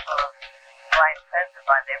to a couple of blind friends of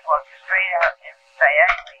mine. They walked straight out and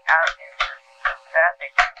diagonally out into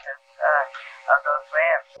traffic because of those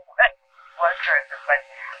ramps. One person, but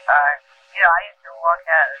I used to walk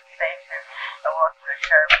out of the station and walk to the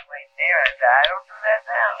curb right there, and I don't do that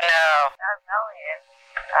now. No. I'm telling you,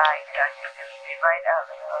 you can be right out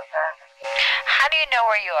in the middle of traffic. How do you know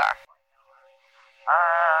where you are?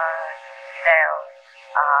 Now,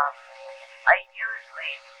 I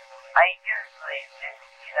usually, I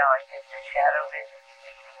get the shadow vision.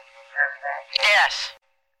 Remember that? Yes.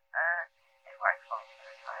 It works most of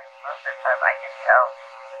the time. Most of the time I can tell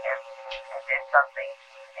if there's something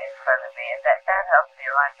in front of me, and that helps me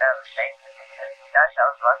a lot down the station because gosh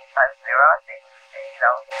knows lots of times there are things,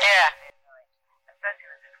 Yeah. Especially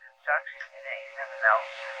with this construction, you never know,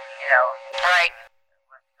 Right.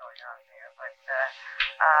 what's going on there. But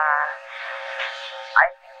I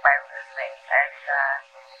think by listening, and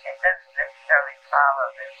it doesn't necessarily follow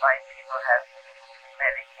that blind people have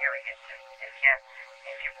better hearing.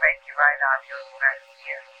 If you break your right arm, you'll learn to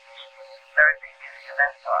use your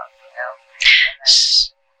left arm, And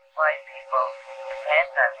blind people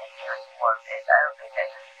depend on the hearing more. I don't think that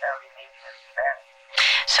necessarily means it's better.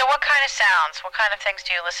 So, what kind of sounds? What kind of things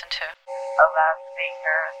do you listen to? A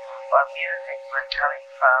loudspeaker or music was coming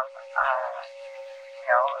from,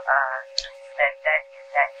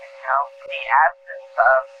 that can help. The absence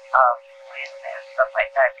of wind and stuff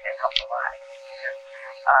like that can help a lot. Because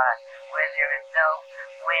when there is no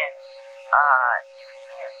wind, you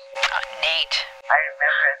can't. Neat. I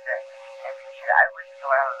remember as a kid, I wouldn't go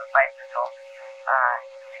out on the bicycle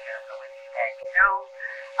because the wind and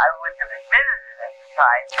I wouldn't have admitted it at the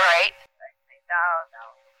time. Right. I'd say, no,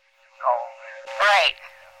 cold. Right.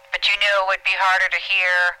 But you knew it would be harder to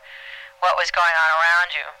hear what was going on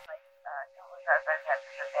around you. Sometimes I'd have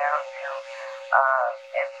to sit down to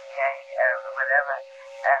MTA or whatever,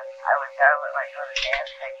 and I would go and I go to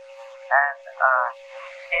dancing, and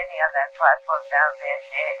standing on that platform down there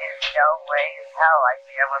is no way in hell I'd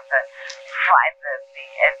be able to find the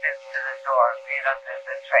entrance to the door,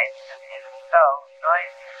 the train, because it's so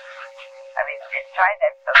noisy. I mean, try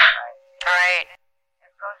that sometimes. Right.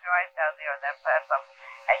 Just close your eyes down there on that platform,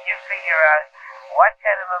 and you figure out what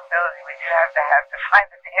kind of mobility would you have to find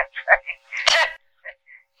the damn train.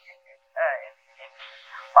 It's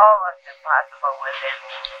almost impossible within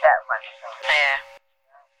that much noise. Yeah.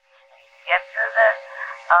 Get to the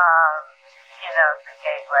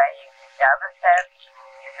gateway, you can down the steps,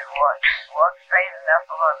 you can walk straight enough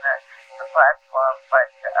along the platform,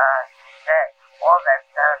 but all that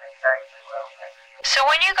sound is very bewildering. So,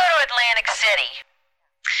 when you go to Atlantic City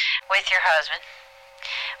with your husband,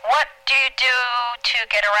 what do you do to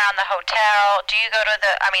get around the hotel? Do you go to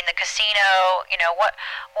the casino?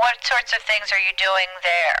 What sorts of things are you doing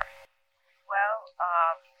there? Well,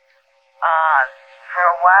 for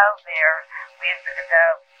a while there, we used to go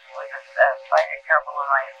with a couple of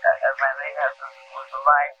my late husband was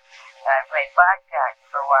alive, and I played blackjack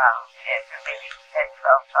for a while, maybe 10,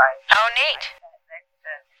 12 times. Oh, neat. Next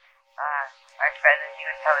to my friend, and he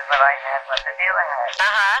would tell me what I had, what the dealer had.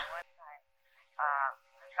 Uh-huh. One time,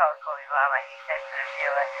 the fellow called me Mama. He said to the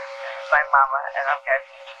dealer, "This is my mama, and I'm going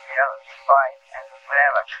to, she's fine, and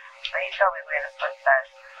whatever." So he told me where to put some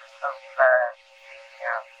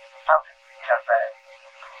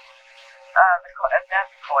not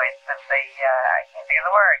coins, but I can't think of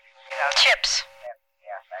the word. Chips.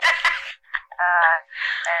 Yeah.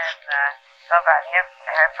 So about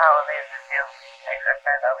half hour later, the dealer takes our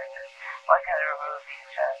friend over and says, "What can I remove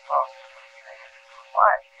these phones?"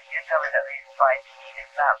 "What? You tell me that he's blind. He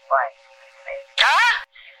is not blind." Huh?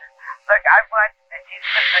 Look, I've watched that she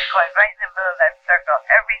puts the coin right in the middle of that circle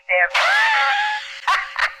every damn time.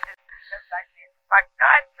 For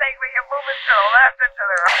God's sake, will you move it to the left or to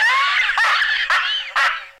the right?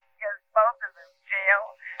 Because both of them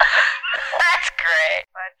jail. That's great.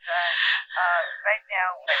 But right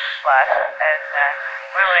now we're in class, and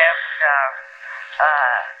we live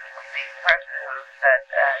the person who's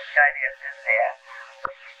guiding us is there.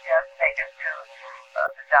 Just take us to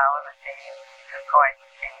the dollar machine, the coin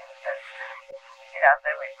machine, and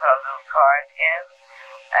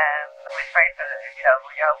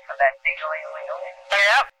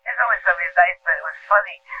Yep. There's always something nice, but it was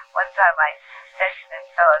funny. One time I said to this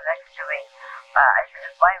fellow next to me, I said,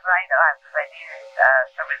 "Is my wine on?" Because I needed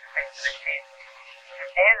somebody to fix the machine. He said,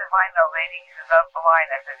 "There's the wine, old lady." He says, "Up the wine."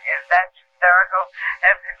 I said, "Is that hysterical?"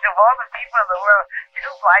 And to all the people in the world, two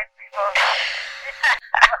blind people.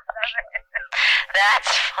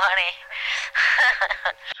 That's funny.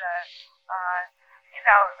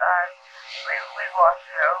 We walked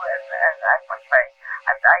through, and I put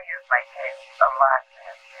I use my cane a lot,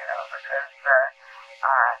 because I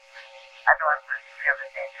don't want to feel the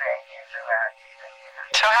danger is around.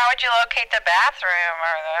 So how would you locate the bathroom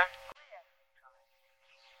or the...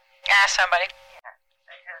 Ask somebody. Yeah,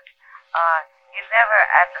 because you're never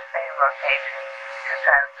at the same location 2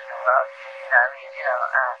 times in a row. You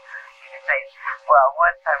can say, well,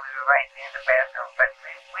 one time we were right near the bathroom, but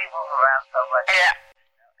we move around so much. Yeah.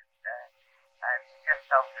 It's just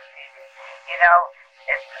so confusing.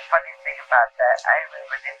 It's the funny thing about that. I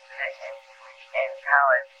remember an incident in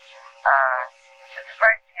college. The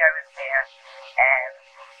first year I was there, and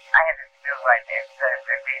I had this girl right there.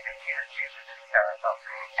 The reason she was hysterical.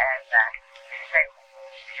 And she said,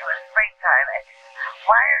 it was springtime, and she said,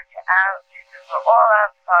 "Why aren't you out?" She said, "We're all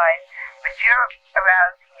outside, but you're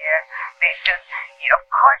around here because, of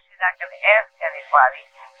course, you're not going to ask anybody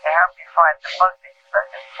to help you find the book that you're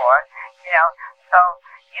looking for, So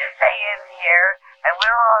you stay in here, and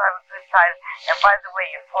we'll all have a good time. And by the way,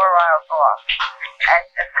 you're 4 miles off." And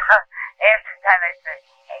after that, I said,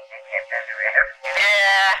 "Hey, they get better air."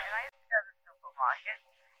 Yeah. And I used to go to the supermarket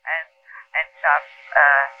and shop,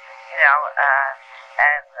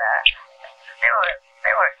 and they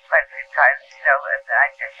were expensive times, and I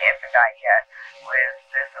just can't forget yet with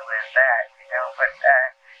this or with that,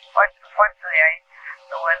 but fortunately,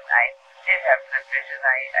 when I did have good vision,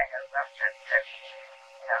 I had enough to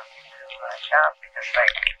shop because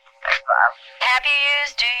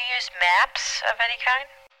Do you use maps of any kind?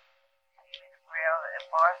 Real and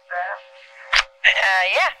Morse maps?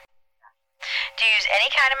 Yeah. Do you use any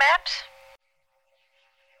kind of maps?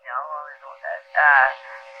 No, only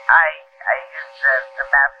I use the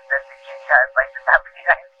maps that the kids have, like the map of the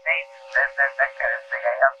United States, that kind of thing. I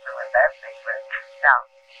help them with that thing, but no,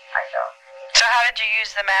 I don't. So how did you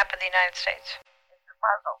use the map of the United States? It's a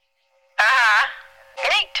puzzle. Uh-huh.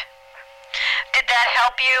 Neat. Did that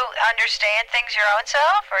help you understand things your own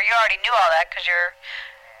self, or you already knew all that because you're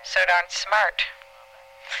so darn smart?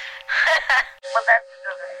 Well, that's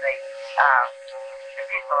another thing. The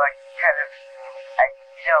people are kind of,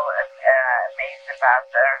 amazed about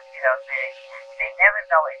they never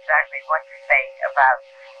know exactly what to say about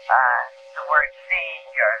the word seeing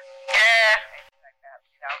or Yeah. things like that,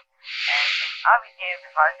 And I'll be damned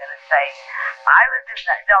if I'm going to say, I was in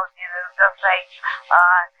that, they'll say,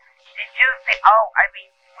 did you think,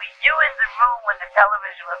 were you in the room when the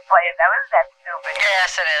television was playing? Now, isn't that stupid?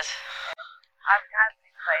 Yes, it is. I'm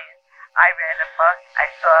constantly saying, I read a book, I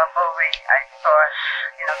saw a movie, I saw,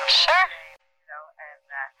 the movie, Sure. and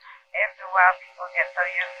after a while people get so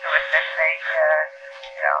used to it that they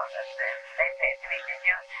say to me, did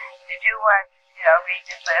you watch,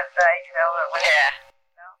 Regis last night, or whatever, Yeah.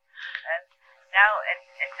 And now it's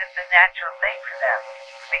just a natural thing for them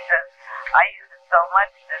because I use it so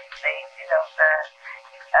much that they,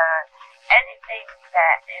 anything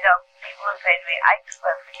that, people will say to me, I just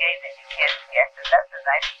love the game that you can't forget, and that's the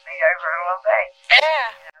nicest thing I've heard all day.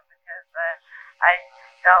 Yeah. Because I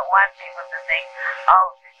don't want people to think,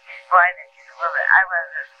 oh, she's blind and she's a woman. I want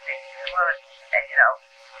to think she's a woman, and,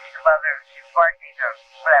 she's a mother, she's working, or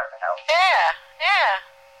whatever the hell. Yeah. Yeah.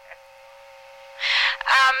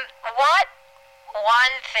 What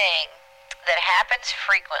one thing that happens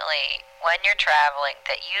frequently when you're traveling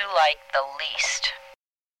that you like the least?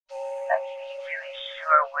 Like being really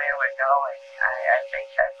sure where we're going. I think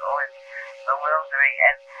that's always bewildering.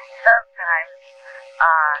 And sometimes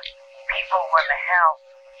people want to help,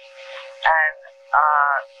 and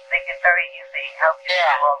they can very easily help you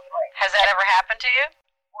Yeah. along the way. Has that ever happened to you?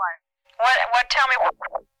 What, tell me.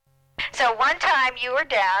 So one time you were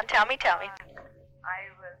down, tell me. I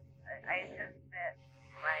just met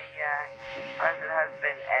my present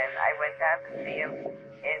husband, and I went down to see him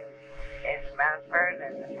in Mount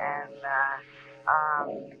Vernon, and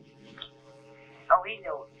he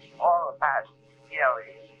knew all about, he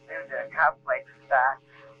lived in a complex,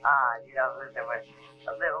 there was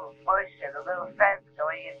a little bush and a little fence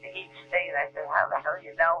going into each thing, and I said, how the hell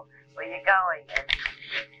you know where you're going? And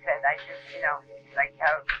he said, I just, like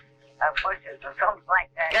how bushes or something like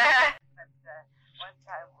that. But one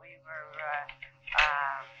time we were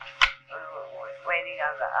waiting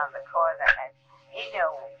on the corner, and he knew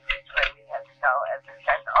which way we had to go. And this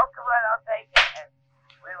guy said, "Oh, come on, I'll take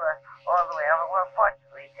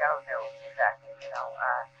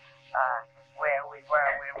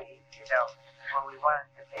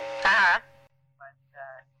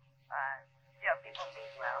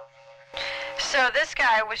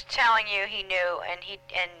was telling you he knew, and you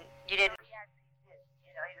didn't. Yes, he did.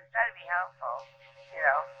 You know, he was trying to be helpful. You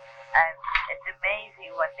know, and it's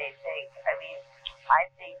amazing what they think. I mean, I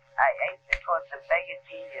think I used to call it the beggar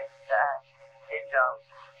genius syndrome.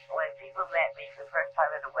 When people met me for the first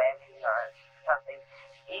time at a wedding or something,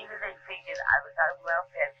 either they figured I was on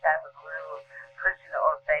welfare, sat with a little cushion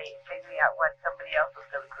all day, figuring out what somebody else was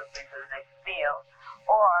going to cook me for the next meal,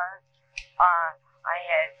 or I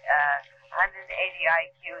had 180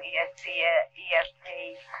 IQ, ESP, ESP,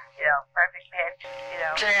 you know, perfect pitch, you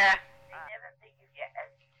know. Yeah. I never think of you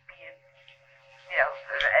as being, you know,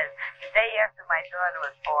 as the day after my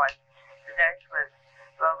daughter was born, the nurse was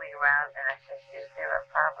rolling around, and I said, "Is there a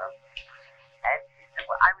problem?" And she said,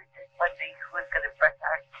 "Well, I was just wondering who was going to brush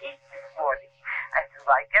our teeth this morning." I said,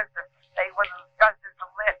 "Well, I guess if they would have done this the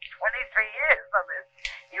last 23 years on this,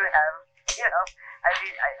 you have, you know, I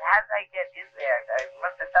mean, how did I get in there? I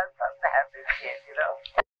must have done something to have this kid, you know."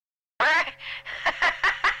 Right.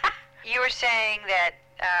 You were saying that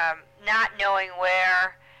not knowing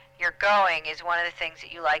where you're going is one of the things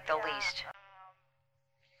that you like the least.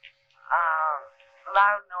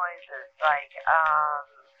 Loud noises, like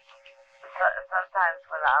sometimes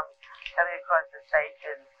when I'm coming across the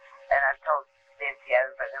station and I told Nancy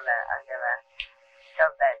Adams I'm gonna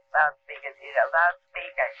shove that loudspeaker, you know,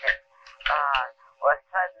 loudspeaker or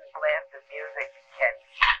sudden blast of music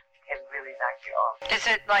can really knock you off. Is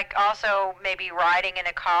it like also maybe riding in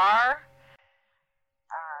a car?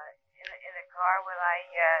 In a car when I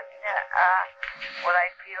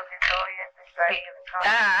feel disoriented driving in the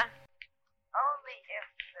car. Only if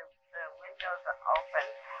the windows are open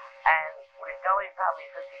and we're going probably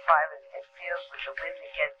 55 and it feels with the wind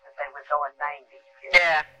against us and we're going 90. You know?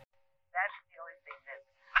 Yeah. That's the only thing that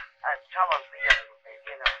troubles me a little bit,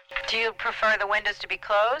 you know. Do you prefer the windows to be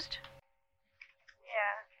closed?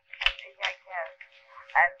 Yeah, I guess.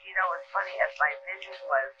 And, you know, it's funny, as my vision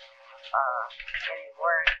was getting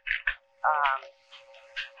worse,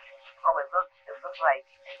 it looked like,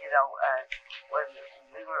 you know, when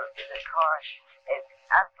we were in the car, it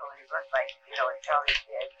absolutely looked like, you know, a Charlie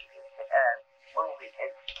movie.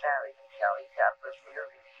 It's very Charlie Chaplin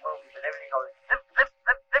movie, but everything goes zip, zip,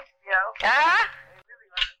 zip, zip, you know. It really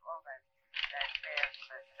wasn't all that fast,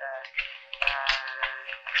 but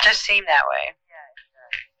Just seemed that way. yeah.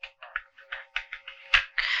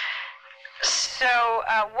 So,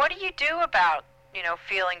 what do you do about, you know,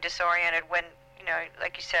 feeling disoriented when, you know,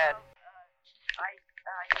 like you said?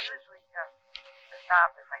 I usually just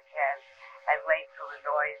stop if I can and wait till the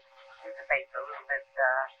noise dissipates a little bit.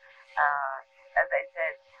 As I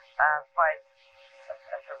said, find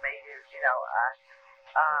some radios, you know,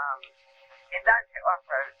 and not to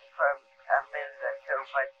offer for a minute or two,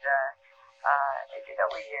 but, you know,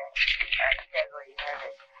 when you generally have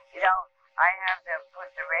it, you know, I have them put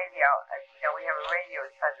the radio, you know, we have a radio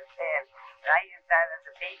in front of the stand, and I use that as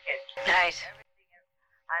a beacon. Nice. Everything is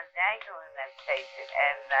on an angle in that station,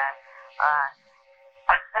 and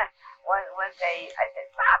one day I said,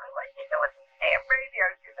 "Mommy, what are you doing with the damn radio?"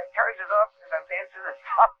 She said, "I turned it off because I'm answering the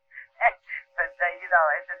phone." But, you know,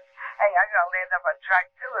 I said, "Hey, I'm going to land up on track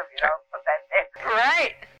 2 if you don't put that there."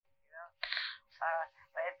 Right. You know,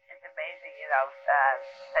 but it's amazing, you know,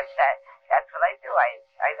 that's what I do.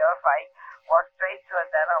 I know if I walk straight to it,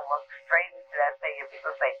 then I'll walk straight into that thing, and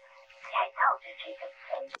people say, "See, I told you she could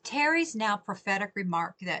sing." Terry's now prophetic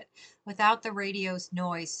remark that without the radio's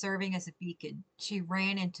noise serving as a beacon, she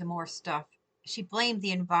ran into more stuff. She blamed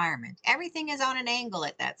the environment. Everything is on an angle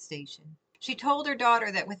at that station. She told her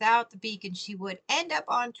daughter that without the beacon, she would end up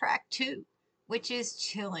on track 2, which is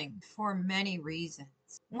chilling for many reasons.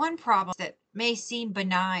 One problem that may seem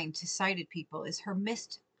benign to sighted people is her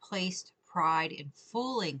misplaced pride in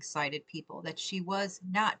fooling sighted people that she was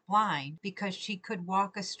not blind because she could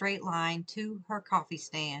walk a straight line to her coffee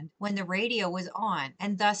stand when the radio was on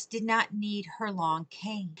and thus did not need her long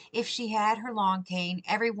cane. If she had her long cane,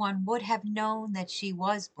 everyone would have known that she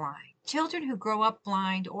was blind. Children who grow up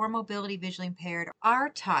blind or mobility visually impaired are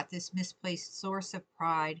taught this misplaced source of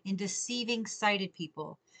pride in deceiving sighted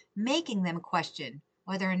people, making them question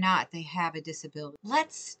whether or not they have a disability.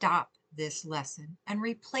 Let's stop this lesson and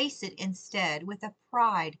replace it instead with a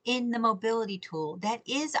pride in the mobility tool that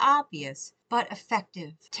is obvious but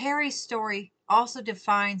effective. Terry's story also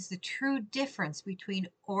defines the true difference between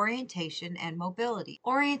orientation and mobility.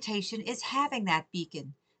 Orientation is having that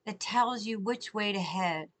beacon that tells you which way to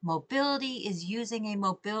head. Mobility is using a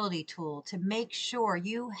mobility tool to make sure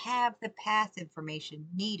you have the path information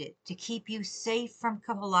needed to keep you safe from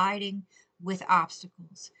colliding with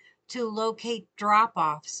obstacles, to locate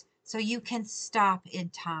drop-offs so you can stop in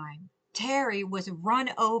time. Terry was run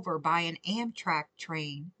over by an Amtrak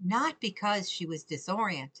train not because she was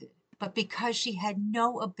disoriented, but because she had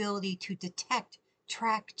no ability to detect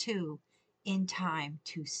track 2 in time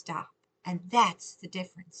to stop. And that's the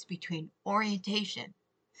difference between orientation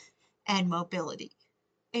and mobility.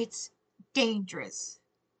 It's dangerous,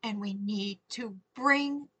 and we need to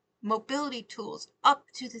bring mobility tools up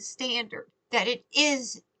to the standard that it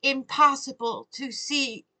is impossible to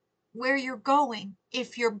see where you're going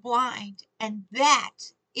if you're blind, and that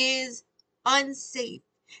is unsafe.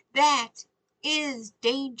 That is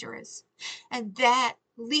dangerous, and that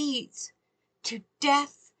leads to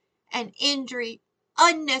death and injury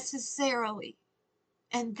unnecessarily.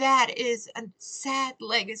 And that is a sad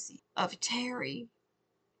legacy of Terry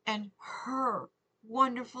and her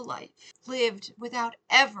wonderful life lived without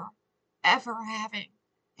ever having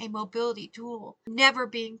a mobility tool, never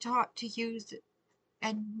being taught to use it,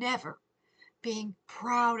 and never being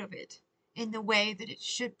proud of it in the way that it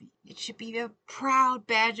should be. It should be a proud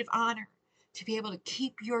badge of honor to be able to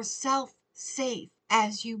keep yourself safe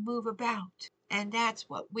as you move about. And that's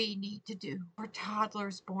what we need to do for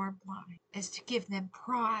toddlers born blind, is to give them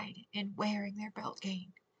pride in wearing their belt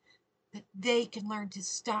chain, that they can learn to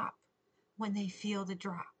stop when they feel the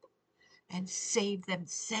drop and save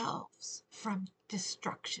themselves from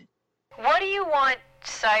destruction. What do you want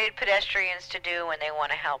sighted pedestrians to do when they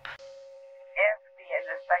want to help? If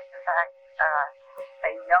despite the fact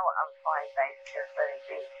they know I'm fine, they just let it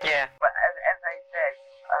be. Yeah. But as I said,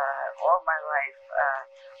 all my life,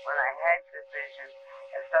 when I had good vision,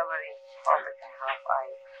 if somebody offered to help, I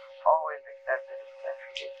always accepted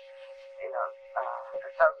it. You know, for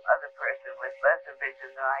some other person with lesser vision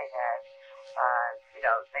than I had, you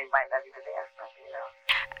know, they might not even ask me, you know.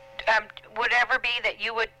 Would it ever be that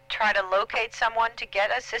you would try to locate someone to get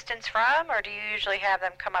assistance from, or do you usually have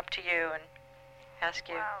them come up to you and ask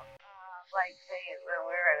you? Well, like say when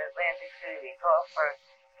we were in Atlantic City, we call for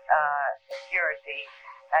security,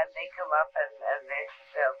 and they come up and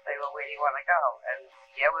they'll say, well, where do you want to go? And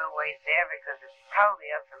yeah, we'll wait there because it's totally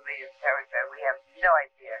unfamiliar territory. We have no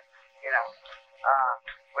idea, you know,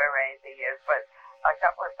 where anything is. But a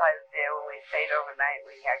couple of times there when we stayed overnight,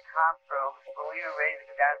 we had comp rooms. When we were ready to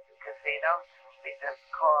go down to the casino, we just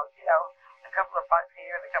called, you know, a couple of bucks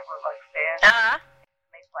here and a couple of bucks there. Uh-huh.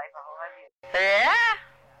 Makes life a whole lot easier. Yeah?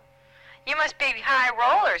 You must be high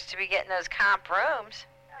rollers to be getting those comp rooms.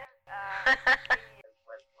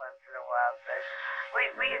 Once in a while, but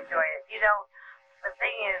we enjoy it. You know, the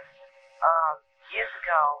thing is, years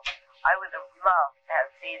ago, I would have loved to have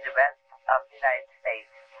seen the rest of the United States.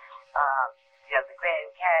 You know, the Grand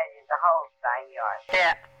Canyon, the whole 9 yards.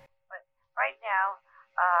 Yeah. But right now,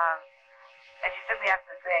 as you took me out to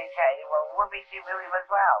the Grand Canyon, well, what makes you really was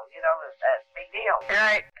wow? You know, it's a big deal.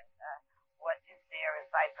 Right. What is there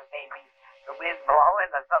aside from maybe the wind blowing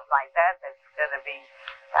or something like that that's going to be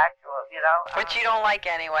factual, you know? Which you don't like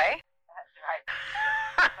anyway. That's right.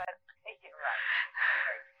 But you're right. You're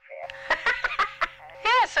very fair.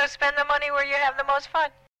 Yeah, so spend the money where you have the most fun.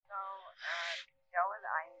 So, Joe and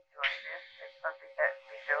I enjoy this. It's something that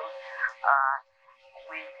we do.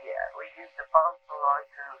 We used to both belong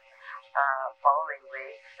to bowling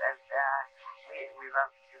leagues, and we love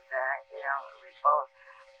to do that. You know,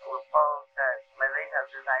 we're both, my late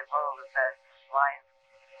husband and I bowled at the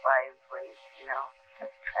Lions League, you know.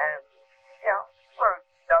 And, you know, we're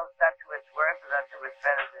not too much worse and not too much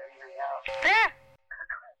better than anything else. Yeah.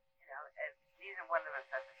 You know, and neither one of us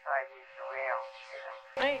has to try to use the rail, you know.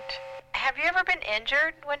 Right. Have you ever been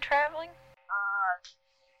injured when traveling?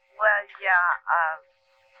 Well, yeah,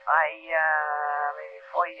 maybe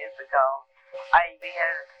 4 years ago, we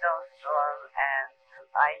had a snowstorm, and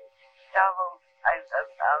I shoveled. I'm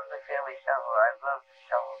a family shoveler. I love to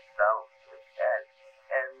shovel snow.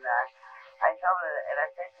 And I shoveled it, and I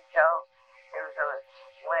said to Joe, it was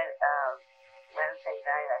Wednesday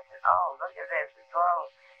night, I said, oh, look at this. It's all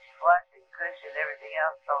flush and cushion and everything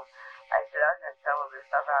else. So I said, I'm going to shovel this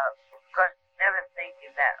stuff out. Of course, never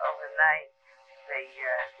thinking that overnight, the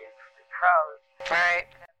pros. Right.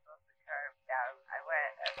 The curve down. I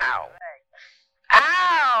went. Ow.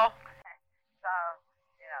 Ow! So,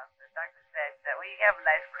 you know, the doctor said that we have a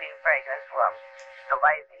nice clean break. That's what I'm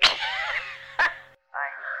delighted.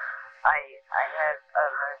 I had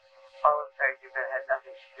bone surgery, but it had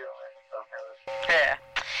nothing to do with it. So that was. Yeah.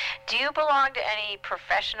 Do you belong to any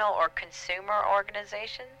professional or consumer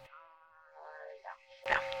organizations?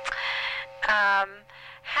 No.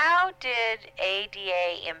 How did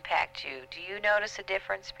ADA impact you? Do you notice a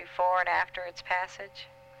difference before and after its passage?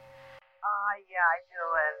 Yeah, I do,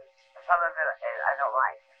 and some of it I don't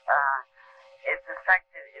like. it's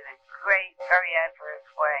affected in a great, very adverse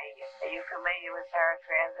way. Are you familiar with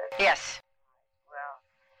paratransit? Yes. Well,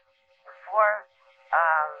 before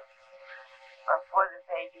this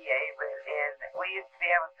ADA went in, we used to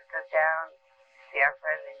be able to go down, see our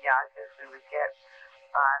friend in Yonkers. We would get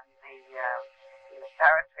on the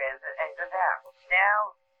paratransit and go down.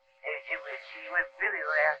 Now, you would really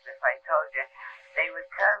laugh if I told you they would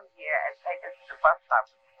come here and take us to the bus stop,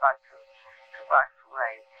 about two blocks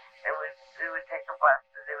away. We would take a bus,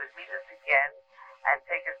 and they would meet us again and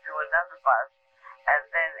take us to another bus, and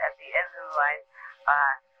then at the end of the line,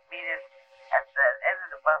 meet us at the end of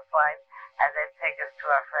the bus line, and then take us to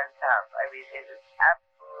our friend's house. I mean, it is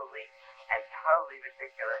absolutely and totally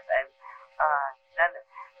ridiculous. And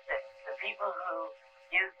the people who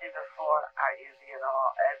used it before aren't using it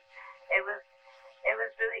all. And it was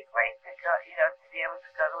really great to go, to be able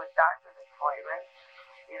to go to a doctor's appointment,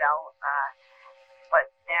 but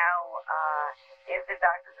now, if the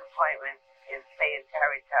doctor's appointment is, say, in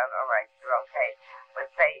Tarrytown, all right, you're okay. But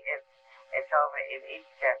say it's over in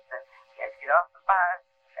Eastchester, you have to get off the bus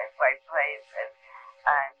at White Plains, and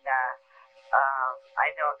I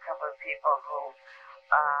know a couple of people who,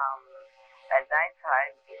 at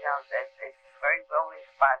nighttime, that it's very lonely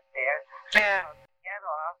spot there. Yeah. Get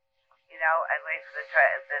off, and wait for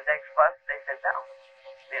the next bus. They said no,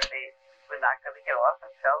 we're not going to get off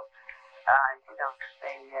until,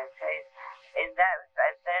 they changed. In that,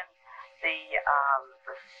 and then the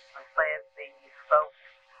sloped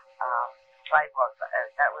sidewalks,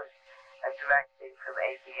 that was a directive from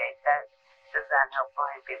ADA. That does not help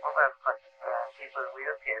blind people, but of course, people in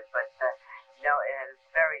wheelchairs. But it has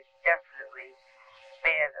very definitely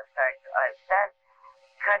bad effect. That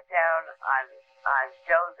cut down on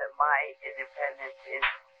Joe's and my independence in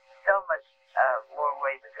so much more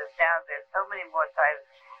ways, because now there's so many more times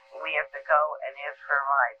we have to go and ask for a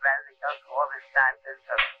ride rather than go through all this nonsense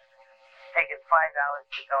of taking $5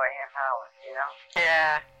 to go a half hour,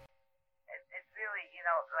 Yeah. It's really,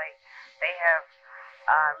 like they have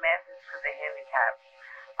masses for the handicapped,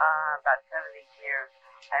 about 70 years,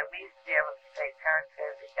 and we used to be able to take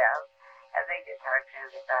paratransit down, and they get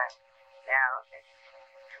paratransit back. Now, it's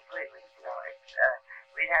completely,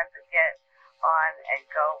 we'd have to get on and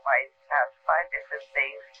go by past 5 different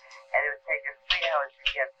things, and it would take us 3 hours to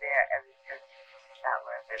get there, and it's just not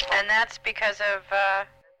worth it. And that's because of This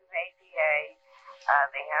is ADA.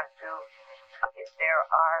 They have to, if there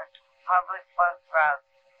are public bus routes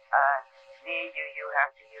near you, you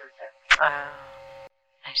have to use them.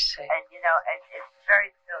 I see. And and it's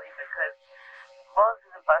very silly because most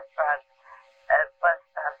of the bus stops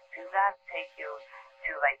do not take you to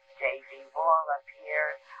like J.C. Mall up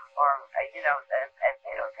here, or and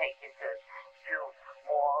they don't take you to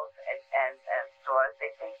malls and stores.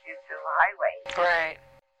 They take you to highways. Right.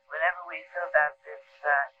 Whenever we filled out this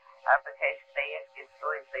application, they ask you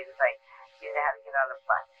silly things like, "Do you know how to get on a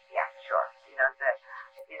bus?" "Yeah, sure." "You know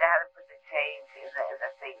how to put the change in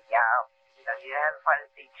the thing?" "Yeah." "You know how to find a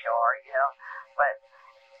seashore?" But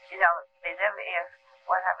they never ask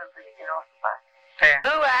what happens when you get off the bus. Yeah.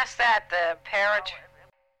 Who asked that? The 15-page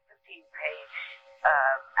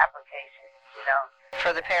application.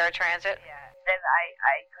 For the paratransit? Yeah. Then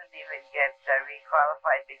I couldn't even get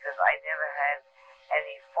re-qualified because I never had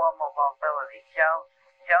any formal mobility. Joe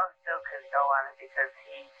still couldn't go on it because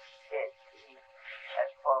he had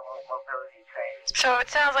formal mobility training. So it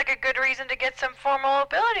sounds like a good reason to get some formal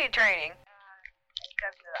mobility training.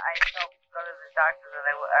 Except that I don't go to the doctor,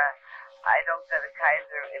 and I don't go to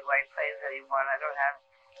Kaiser in White Plains anymore, and I don't have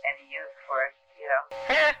any use for it.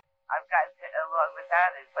 Yeah. I've gotten along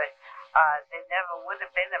without it, but there never would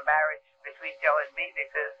have been a marriage between Joe and me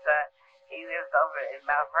because he lives over in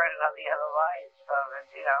Mount Vernon on the other line. So,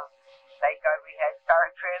 thank God we had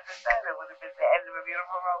paratransit then. It would have been the end of a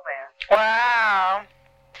beautiful romance. Wow.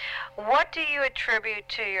 What do you attribute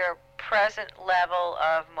to your present level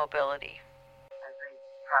of mobility? I think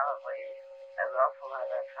probably an awful lot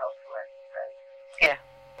of helpful exercise. Yeah.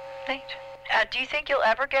 Neat. Do you think you'll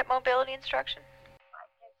ever get mobility instruction? I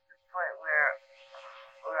get to the point where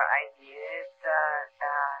I need it.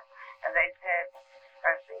 As I said,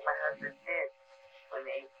 first thing my husband did when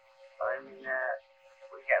we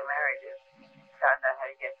got married is found out how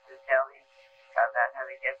to get to the deli, found out how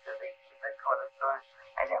to get to the corner store.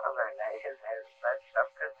 I never learned that stuff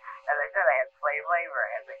because, as I said, I had slave labor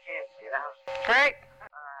as a kid, Right.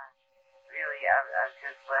 Really, I'm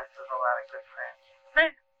just blessed with a lot of good friends.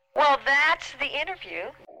 Well, that's the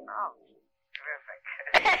interview. Oh,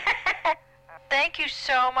 terrific. Thank you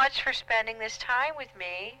so much for spending this time with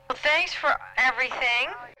me. Well, thanks for everything.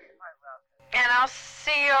 Oh, you're quite welcome. And I'll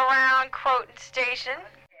see you around Croton Station.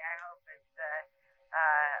 Okay, I hope it's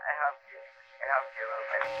I helped you. It helped you a little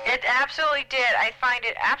bit. It absolutely did. I find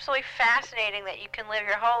it absolutely fascinating that you can live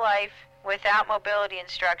your whole life without mobility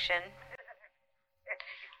instruction.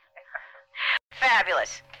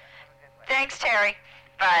 Fabulous. Thanks, Terry.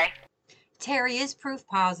 Bye. Terry is proof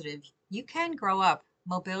positive. You can grow up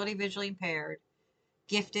mobility visually impaired,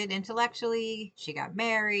 gifted intellectually. She got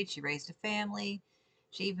married. She raised a family.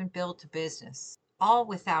 She even built a business, all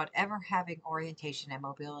without ever having orientation and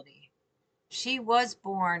mobility. She was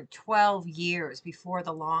born 12 years before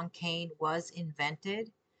the long cane was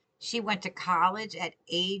invented. She went to college at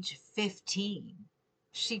age 15.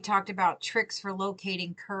 She talked about tricks for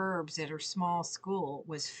locating curbs at her small school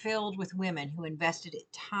was filled with women who invested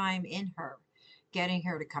time in her, getting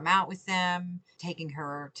her to come out with them, taking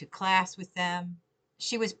her to class with them.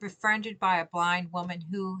 She was befriended by a blind woman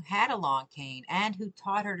who had a long cane and who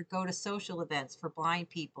taught her to go to social events for blind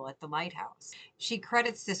people at the lighthouse. She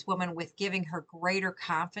credits this woman with giving her greater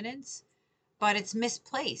confidence, but it's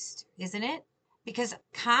misplaced, isn't it? Because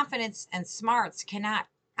confidence and smarts cannot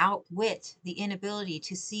outwit the inability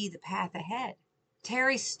to see the path ahead.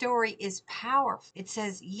 Terry's story is powerful. It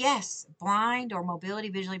says, yes, blind or mobility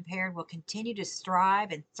visually impaired will continue to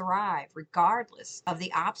strive and thrive regardless of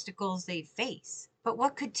the obstacles they face. But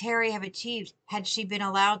what could Terry have achieved had she been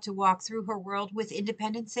allowed to walk through her world with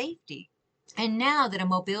independent safety? And now that a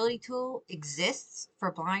mobility tool exists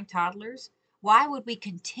for blind toddlers, why would we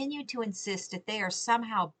continue to insist that they are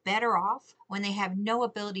somehow better off when they have no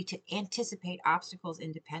ability to anticipate obstacles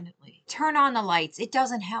independently? Turn on the lights. It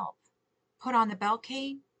doesn't help. Put on the belt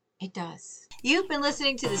cane. It does. You've been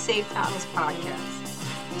listening to the Safe Toddlers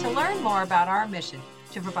podcast. To learn more about our mission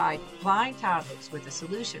to provide blind toddlers with a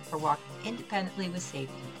solution for walking independently with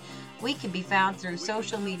safety, we can be found through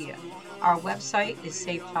social media. Our website is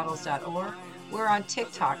safetoddlers.org. We're on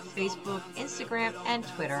TikTok, Facebook, Instagram, and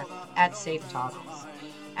Twitter at Safe Toddlers.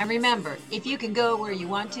 And remember, if you can go where you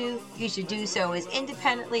want to, you should do so as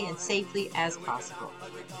independently and safely as possible.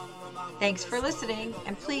 Thanks for listening,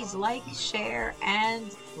 and please like, share,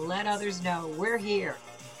 and let others know we're here.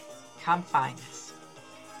 Come find us.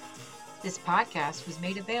 This podcast was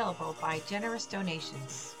made available by generous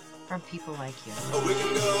donations from people like you. We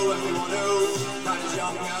can go when we want to, night is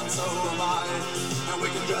young and so am I. And we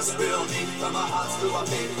can dress real neat from our hearts to our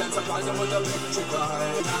feet and surprise them with a victory cry.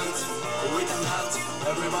 Dance, we can dance,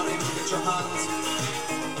 everybody look at your hands.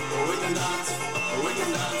 We can dance,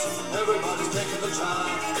 everybody's taking the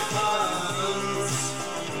chance.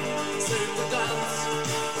 Safe to dance,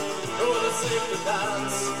 oh, it's safe to dance.